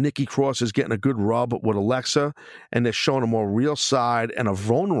 Where Nikki Cross is getting a good rub with Alexa, and they're showing a more real side and a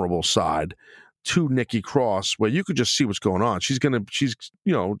vulnerable side to Nikki Cross, where you could just see what's going on. She's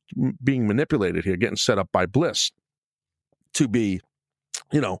being manipulated here, getting set up by Bliss. to be,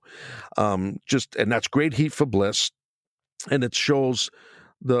 just, and that's great heat for Bliss, and it shows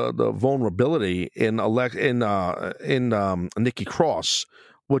the vulnerability in Nikki Cross,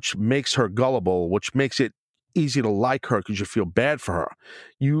 which makes her gullible, which makes it easy to like her because you feel bad for her.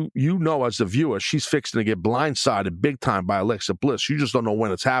 You know, as a viewer, she's fixing to get blindsided big time by Alexa Bliss. You just don't know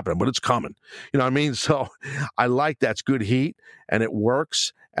when it's happening, but it's coming. You know what I mean? So I like that's good heat, and it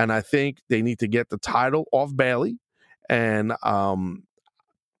works. And I think they need to get the title off Bayley. And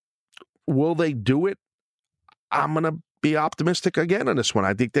will they do it? I'm going to be optimistic again on this one.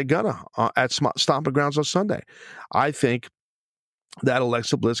 I think they're going to at Stomping Grounds on Sunday. I think that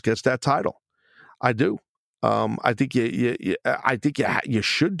Alexa Bliss gets that title. I do. I think you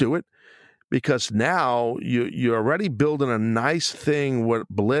should do it, because now you're already building a nice thing with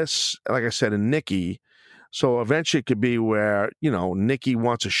Bliss, like I said, and Nikki. So eventually it could be where, Nikki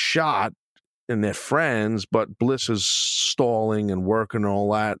wants a shot and they're friends, but Bliss is stalling and working and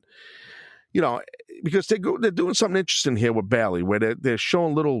all that. Because they're doing something interesting here with Bayley, where they're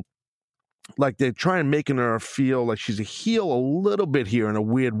showing little, like they're trying making her feel like she's a heel a little bit here in a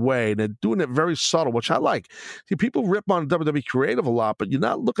weird way. And they're doing it very subtle, which I like. See, people rip on WWE Creative a lot, but you're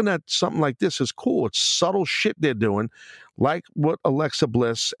not looking at something like this as cool. It's subtle shit they're doing, like what Alexa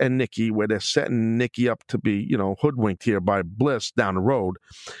Bliss and Nikki, where they're setting Nikki up to be, hoodwinked here by Bliss down the road.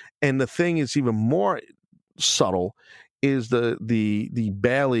 And the thing is even more subtle is the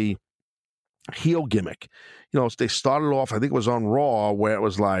Bayley heel gimmick. They started off, I think it was on Raw, where it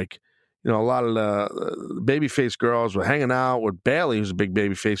was like, a lot of the babyface girls were hanging out with Bayley, who's a big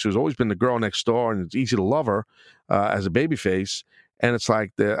babyface, who's always been the girl next door, and it's easy to love her as a babyface. And it's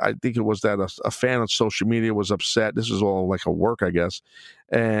like, I think it was that a fan on social media was upset. This was all like a work, I guess,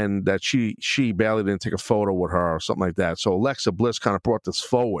 and that Bayley didn't take a photo with her or something like that. So Alexa Bliss kind of brought this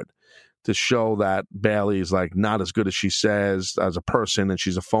forward to show that Bayley is like not as good as she says as a person, and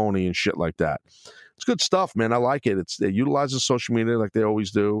she's a phony and shit like that. It's good stuff, man. I like it. They utilize the social media like they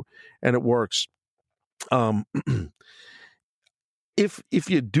always do, and it works. If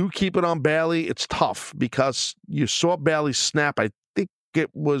you do keep it on Bayley, it's tough because you saw Bayley snap. I think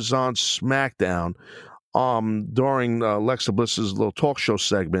it was on SmackDown during Alexa Bliss's little talk show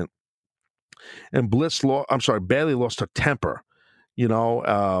segment, and Bayley lost her temper.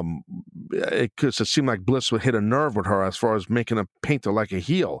 Because it seemed like Bliss would hit a nerve with her as far as making her paint her like a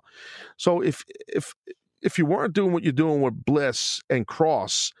heel. So if you weren't doing what you're doing with Bliss and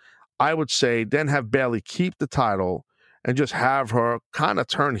Cross, I would say then have Bayley keep the title and just have her kind of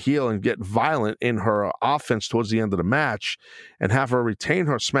turn heel and get violent in her offense towards the end of the match, and have her retain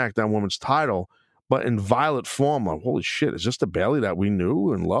her SmackDown Women's title, but in violent form. Like, holy shit, is this the Bayley that we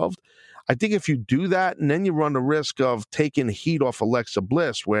knew and loved? I think if you do that, and then you run the risk of taking heat off Alexa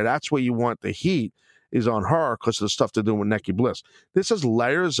Bliss, where that's where you want the heat is on her because of the stuff they're doing with Nikki Bliss. This is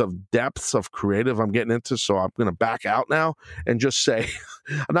layers of depths of creative I'm getting into, so I'm going to back out now and just say,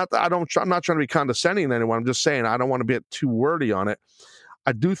 I'm not trying to be condescending to anyone. I'm just saying I don't want to be too wordy on it.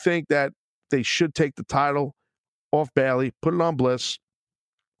 I do think that they should take the title off Bayley, put it on Bliss,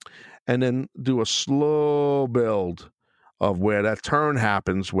 and then do a slow build of where that turn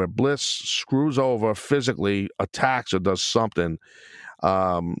happens, where Bliss screws over physically, attacks or does something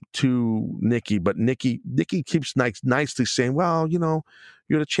to Nikki. But Nikki keeps nicely saying, well,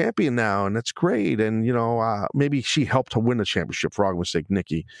 you're the champion now, and that's great. And, maybe she helped her win the championship, for argument's sake,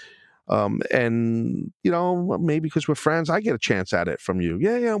 Nikki. And, maybe because we're friends, I get a chance at it from you.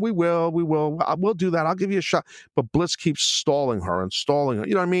 Yeah, we will. We'll do that. I'll give you a shot. But Bliss keeps stalling her. You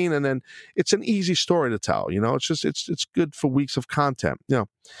know what I mean? And then it's an easy story to tell. It's just, it's good for weeks of content.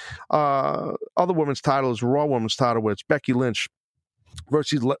 Other women's title is Raw Women's title, where it's Becky Lynch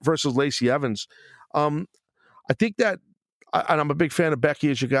versus Lacey Evans. I think that, and I'm a big fan of Becky,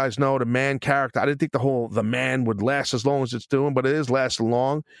 as you guys know, the man character. I didn't think the man would last as long as it's doing, but it is lasting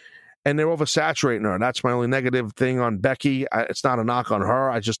long. And they're oversaturating her. That's my only negative thing on Becky. It's not a knock on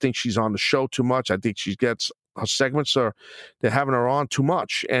her. I just think she's on the show too much. I think her segments they're having her on too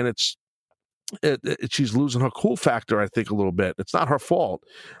much. And she's losing her cool factor, I think, a little bit. It's not her fault.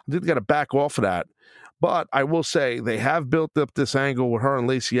 I think they got to back off of that. But I will say they have built up this angle with her and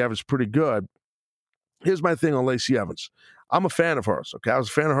Lacey Evans pretty good. Here's my thing on Lacey Evans. I'm a fan of hers. Okay, I was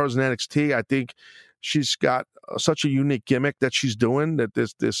a fan of hers in NXT. I think she's got such a unique gimmick that she's doing, that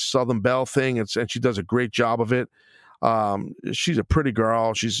this Southern Belle thing, and she does a great job of it. She's a pretty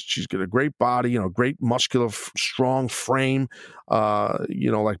girl. She's got a great body, great muscular, strong frame,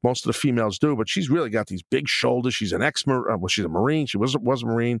 like most of the females do. But she's really got these big shoulders. She's an she's a Marine. She was a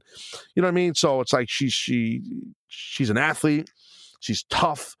Marine. You know what I mean? So it's like she's an athlete. She's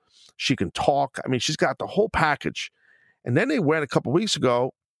tough. She can talk. I mean, she's got the whole package. And then they went a couple weeks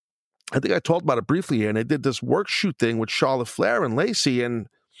ago, I think I talked about it briefly here, and they did this work shoot thing with Charlotte Flair and Lacey, and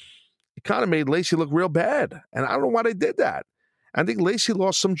it kind of made Lacey look real bad. And I don't know why they did that. I think Lacey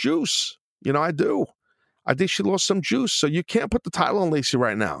lost some juice. I do. I think she lost some juice. So you can't put the title on Lacey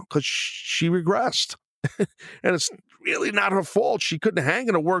right now because she regressed. And it's really not her fault. She couldn't hang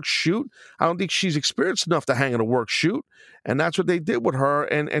in a work shoot. I don't think she's experienced enough to hang in a work shoot. And that's what they did with her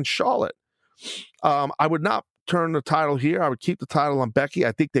and Charlotte. I would not turn the title here. I would keep the title on Becky.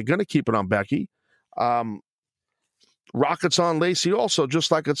 I think they're going to keep it on Becky. Rocket's on Lacey also,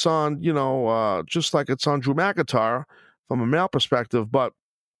 just like it's on Drew McIntyre from a male perspective. But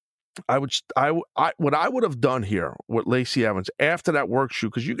what I would have done here with Lacey Evans after that work shoot,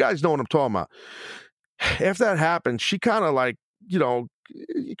 because you guys know what I'm talking about. After that happened, she kind of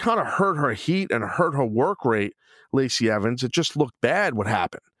it kind of hurt her heat and hurt her work rate, Lacey Evans. It just looked bad what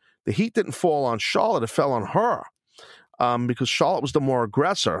happened. The heat didn't fall on Charlotte, it fell on her. Because Charlotte was the more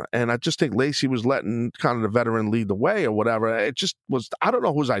aggressor. And I just think Lacey was letting kind of the veteran lead the way or whatever. It just was, I don't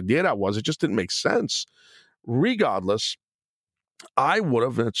know whose idea that was. It just didn't make sense. Regardless, I would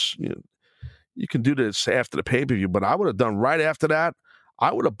have, you can do this after the pay-per-view, but I would have done right after that.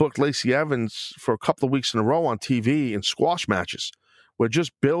 I would have booked Lacey Evans for a couple of weeks in a row on TV in squash matches where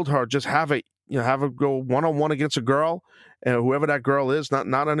just build her, just have her go one-on-one against a girl, and whoever that girl is,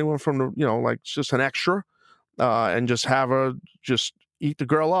 not anyone from the, just an extra. And just have her just eat the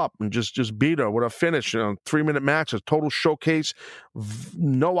girl up and just beat her with a finish. 3-minute match, a total showcase,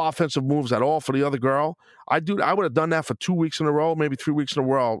 no offensive moves at all for the other girl. I would have done that for 2 weeks in a row, maybe 3 weeks in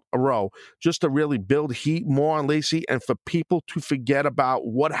a row, just to really build heat more on Lacey and for people to forget about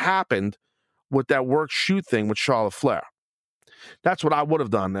what happened with that work shoot thing with Charlotte Flair. That's what I would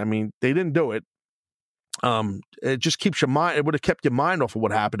have done. I mean, they didn't do it. It just keeps your mind. It would have kept your mind off of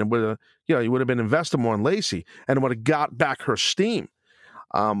what happened. It would have, you would have been invested more in Lacey, and it would have got back her steam.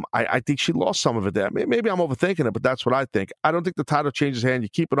 I think she lost some of it there. Maybe I'm overthinking it, but that's what I think. I don't think the title changes hand. You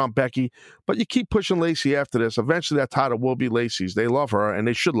keep it on Becky, but you keep pushing Lacey after this. Eventually, that title will be Lacey's. They love her, and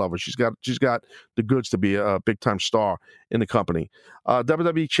they should love her. She's got the goods to be a big time star in the company.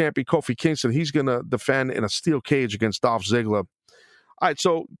 WWE champion Kofi Kingston, he's going to defend in a steel cage against Dolph Ziggler. All right,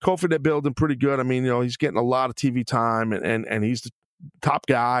 so Kofi, they're building pretty good. I mean, he's getting a lot of TV time, and he's the top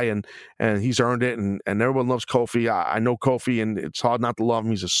guy, and he's earned it, and everyone loves Kofi. I know Kofi, and it's hard not to love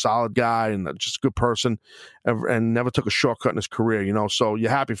him. He's a solid guy and just a good person, and never took a shortcut in his career, so you're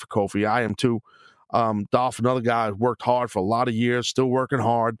happy for Kofi. I am too. Dolph, another guy who worked hard for a lot of years, still working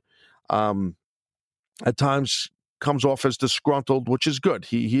hard. At times comes off as disgruntled, which is good.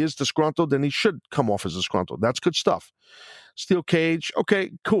 He is disgruntled, and he should come off as disgruntled. That's good stuff. Steel cage,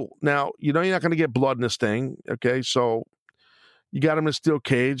 okay, cool. Now, you're not going to get blood in this thing, okay? So you got him in a steel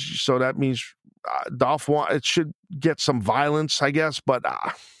cage, so that means Dolph it should get some violence, I guess, but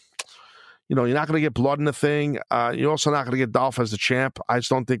you're not going to get blood in the thing. You're also not going to get Dolph as the champ. I just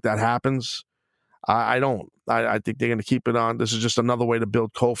don't think that happens. I don't. I think they're going to keep it on. This is just another way to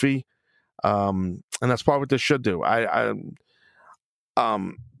build Kofi, and that's probably what they should do.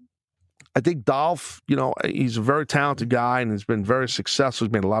 I think Dolph, he's a very talented guy and he's been very successful.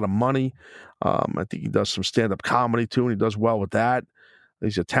 He's made a lot of money. I think he does some stand-up comedy too, and he does well with that.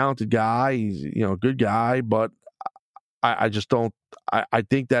 He's a talented guy. He's, a good guy, but I just don't. I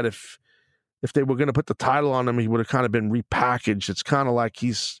think that if they were going to put the title on him, he would have kind of been repackaged. It's kind of like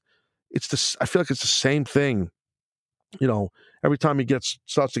I feel like it's the same thing. Every time he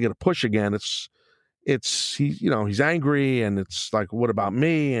starts to get a push again, he's angry, and it's like, what about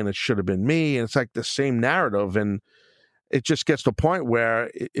me? And it should have been me. And it's like the same narrative. And it just gets to a point where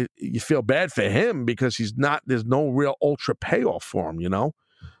you feel bad for him because there's no real ultra payoff for him,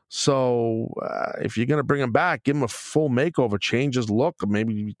 So if you're going to bring him back, give him a full makeover, change his look.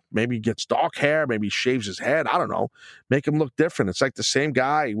 Maybe he gets dark hair. Maybe he shaves his head. I don't know. Make him look different. It's like the same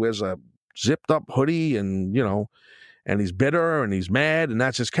guy. He wears a zipped up hoodie and, and he's bitter and he's mad, and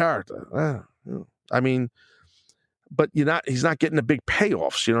that's his character. I mean, but he's not getting the big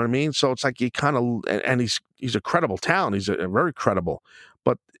payoffs, you know what I mean? So it's like he kind of, and he's a credible talent. He's a very credible,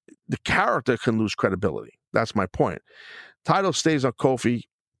 but the character can lose credibility. That's my point. Title stays on Kofi,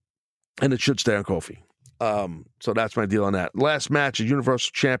 and it should stay on Kofi. So that's my deal on that. Last match, a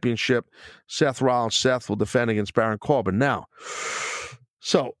Universal Championship. Seth Rollins. Seth will defend against Baron Corbin. Now,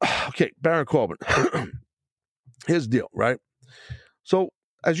 Baron Corbin. Here's the deal, right? So,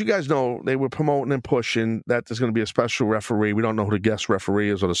 as you guys know, they were promoting and pushing that there's going to be a special referee. We don't know who the guest referee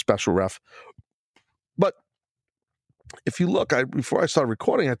is or the special ref. But if you look, before I started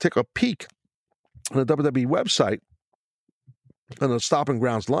recording, I took a peek on the WWE website and the Stomping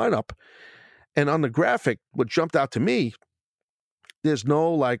Grounds lineup, And on the graphic, what jumped out to me, there's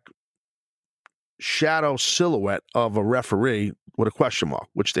no like shadow silhouette of a referee with a question mark,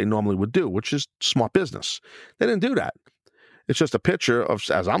 which they normally would do, which is smart business. They didn't do that. It's just a picture of,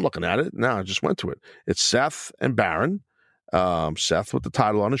 as I'm looking at it, now I just went to it. It's Seth and Baron. Seth with the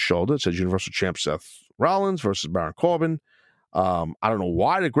title on his shoulder. It says Universal Champ Seth Rollins versus Baron Corbin. I don't know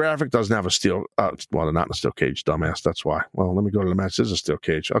why the graphic doesn't have a steel. Well, they're not in a steel cage, dumbass. That's why. Well, let me go to the match. This is a steel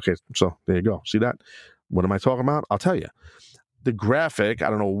cage. Okay, so there you go. See that? What am I talking about? I'll tell you. The graphic, I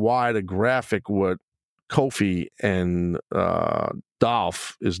don't know why the graphic with Kofi and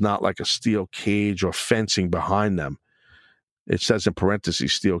Dolph is not like a steel cage or fencing behind them. It says in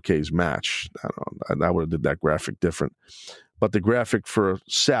parentheses, steel cage match. I would have did that graphic different. But the graphic for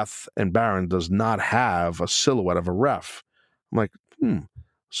Seth and Baron does not have a silhouette of a ref. I'm like,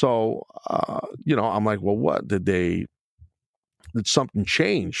 So, I'm like, well, what? Did something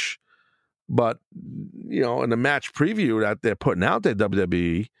change? But, in the match preview that they're putting out there,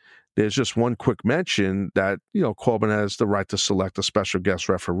 WWE, there's just one quick mention that, Corbin has the right to select a special guest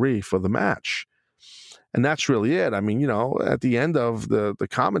referee for the match. And that's really it. I mean, at the end of the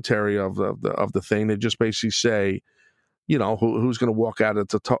commentary of the thing, they just basically say, who's going to walk out of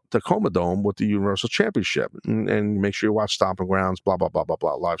the Tacoma Dome with the Universal Championship, and make sure you watch Stomping Grounds, blah, blah, blah, blah,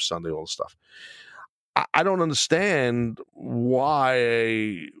 blah, Live Sunday, all the stuff. I don't understand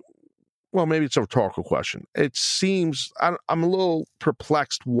why. Well, maybe it's a rhetorical question. It seems I'm a little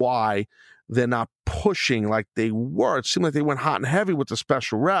perplexed why they're not pushing like they were. It seemed like they went hot and heavy with the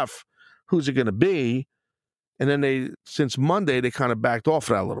special ref. Who's it going to be? And then since Monday, they kind of backed off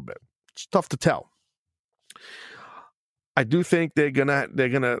of that a little bit. It's tough to tell. I do think they're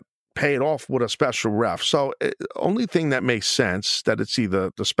gonna pay it off with a special ref. So only thing that makes sense that it's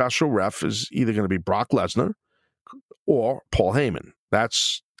either the special ref is either going to be Brock Lesnar or Paul Heyman.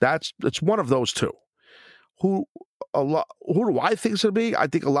 It's one of those two. Who do I think it's going to be? I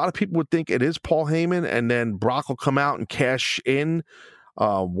think a lot of people would think it is Paul Heyman, and then Brock will come out and cash in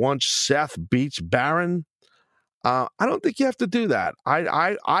once Seth beats Baron. I don't think you have to do that.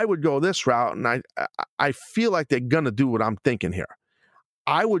 I would go this route, and I feel like they're going to do what I'm thinking here.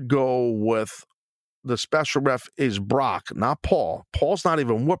 I would go with the special ref is Brock, not Paul. Paul's not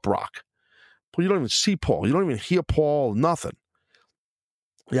even with Brock. You don't even see Paul. You don't even hear Paul, nothing.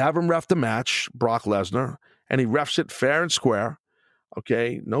 You have him ref the match, Brock Lesnar, and he refs it fair and square.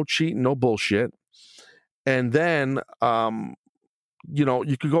 Okay, no cheating, no bullshit. And then,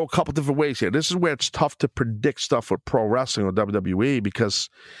 you could go a couple different ways here. This is where it's tough to predict stuff with pro wrestling or WWE because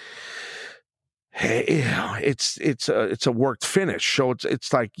it's a worked finish. So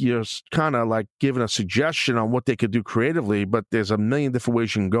it's like you're kind of like giving a suggestion on what they could do creatively, but there's a million different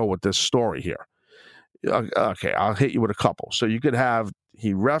ways you can go with this story here. Okay, I'll hit you with a couple. So you could have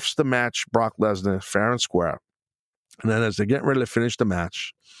he refs the match, Brock Lesnar, fair and square. And then as they're getting ready to finish the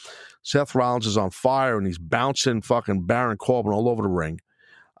match, Seth Rollins is on fire and he's bouncing fucking Baron Corbin all over the ring.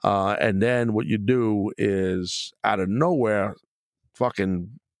 And then what you do is out of nowhere,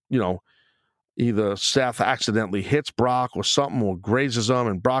 fucking, either Seth accidentally hits Brock or something or grazes him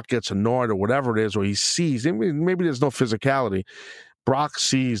and Brock gets annoyed or whatever it is, or he sees, maybe there's no physicality. Brock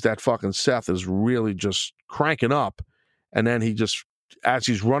sees that fucking Seth is really just cranking up. And then he just, as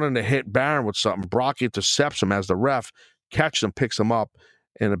he's running to hit Baron with something, Brock intercepts him as the ref, catches him, picks him up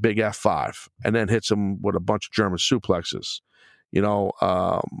in a big F5, and then hits him with a bunch of German suplexes. You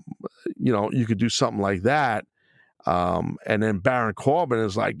could do something like that. And then Baron Corbin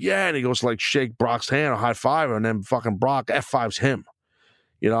is like, yeah, and he goes to like shake Brock's hand or high five, and then fucking Brock F5s him.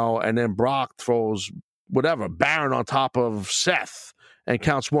 And then Brock throws whatever, Baron on top of Seth and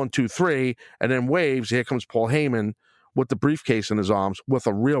counts 1, 2, 3, and then waves. Here comes Paul Heyman with the briefcase in his arms with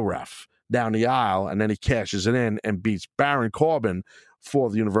a real ref down the aisle, and then he cashes it in and beats Baron Corbin for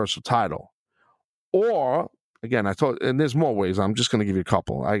the Universal title. Or, again, and there's more ways. I'm just going to give you a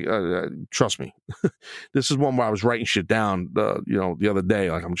couple. Trust me. This is one where I was writing shit down, the other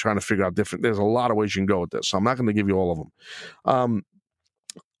day. Like I'm trying to figure out there's a lot of ways you can go with this. So I'm not going to give you all of them.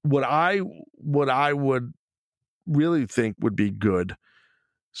 What I would really think would be good,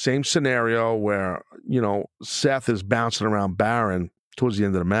 same scenario where, Seth is bouncing around Baron towards the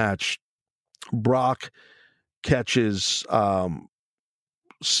end of the match. Brock catches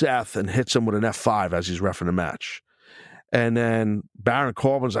Seth and hits him with an F5 as he's reffing the match. And then Baron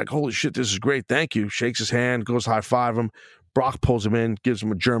Corbin's like, holy shit, this is great. Thank you. Shakes his hand, goes high five him. Brock pulls him in, gives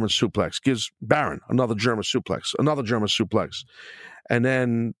him a German suplex, gives Baron another German suplex. And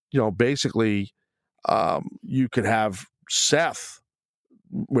then, basically, you could have Seth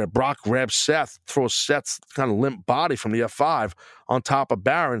where Brock grabs Seth, throws Seth's kind of limp body from the F5 on top of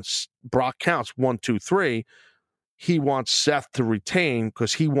Baron. Brock counts 1, 2, 3. He wants Seth to retain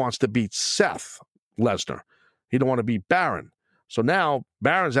because he wants to beat Seth Lesnar. He don't want to beat Baron. So now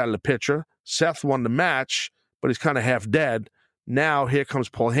Baron's out of the picture. Seth won the match, but he's kind of half dead. Now here comes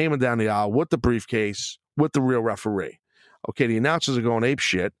Paul Heyman down the aisle with the briefcase, with the real referee. Okay, the announcers are going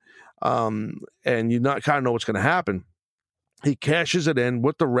apeshit, and you kind of know what's going to happen. He cashes it in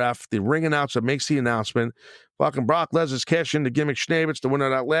with the ref. The ring announcer makes the announcement. Fucking Brock Lesnar's cashing in the gimmick Schnabitz. The winner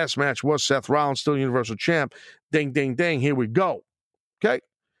of that last match was Seth Rollins, still Universal Champ. Ding, ding, ding. Here we go. Okay?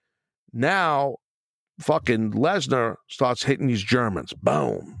 Now, fucking Lesnar starts hitting these Germans.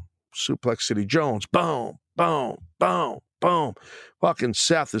 Boom. Suplex City Jones. Boom, boom, boom, boom. Fucking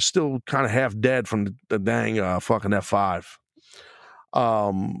Seth is still kind of half dead from the dang fucking F5.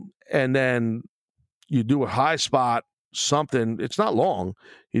 And then you do a high spot, something. It's not long.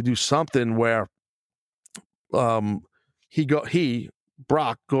 You do something where Brock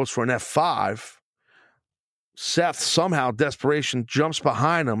goes for an F5. Seth somehow, desperation, jumps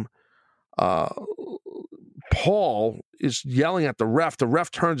behind him. Paul is yelling at the ref. The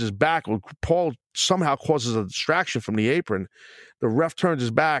ref turns his back. Paul somehow causes a distraction from the apron. The ref turns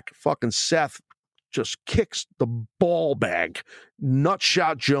his back. Fucking Seth just kicks the ball bag.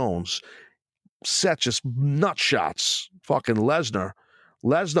 Nutshot Jones. Seth just nutshots fucking Lesnar.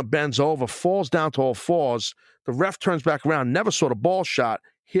 Lesnar bends over, falls down to all fours. The ref turns back around, never saw the ball shot.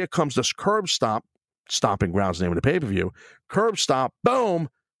 Here comes this curb stomp. Stomping Ground's the name of the pay-per-view. Curb stomp, boom.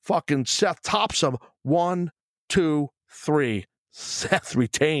 Fucking Seth tops him. 1, 2, 3. Seth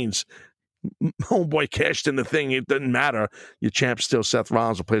retains. Homeboy cashed in the thing. It didn't matter. Your champ's still Seth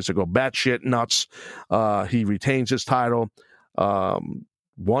Rollins. A place to go batshit nuts. He retains his title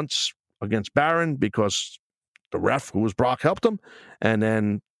once against Baron because the ref, who was Brock, helped him. And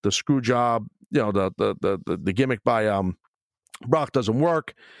then the screw job, the gimmick by Brock doesn't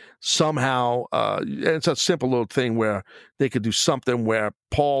work. Somehow, it's a simple little thing where they could do something where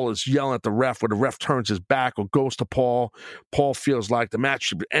Paul is yelling at the ref, where the ref turns his back or goes to Paul. Paul feels like the match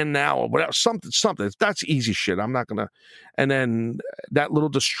should end now or whatever. Something. That's easy shit. I'm not going to. And then that little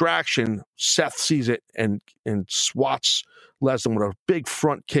distraction, Seth sees it and swats Lesnar with a big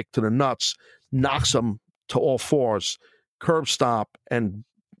front kick to the nuts, knocks him to all fours, curb stomp, and,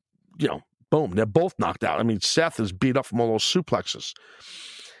 boom, they're both knocked out. I mean, Seth is beat up from all those suplexes.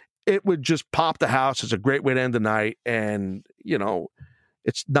 It would just pop the house. It's a great way to end the night. And,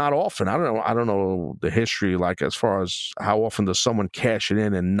 it's not often. I don't know the history, like as far as how often does someone cash it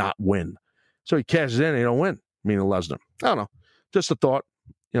in and not win. So he cashes in and he don't win, meaning Lesnar. I don't know. Just a thought,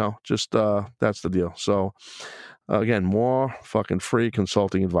 that's the deal. So, again, more fucking free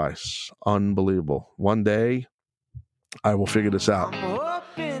consulting advice. Unbelievable. One day I will figure this out.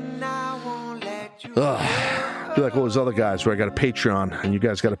 Be like all those other guys where I got a Patreon and you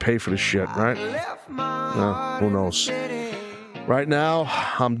guys got to pay for this shit, right? Who knows? Right now,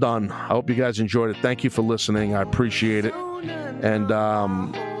 I'm done. I hope you guys enjoyed it. Thank you for listening. I appreciate it. And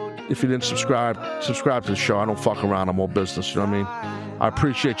if you didn't subscribe to the show. I don't fuck around. I'm all business. You know what I mean? I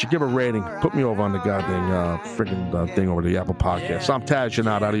appreciate you. Give a rating. Put me over on the goddamn freaking thing over the Apple Podcast. I'm Taz. You're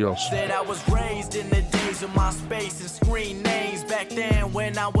not. Adios. I was raised in the days of my space and screen names. Back then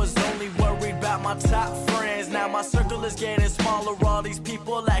when I was only worried about my top friends. Now my circle is getting smaller. All these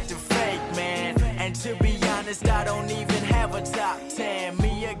people acting fake, man. And to be honest, I don't even have a top 10.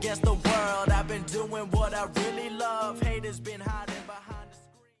 Me against the world. I've been doing what I really love. Haters been hiding behind.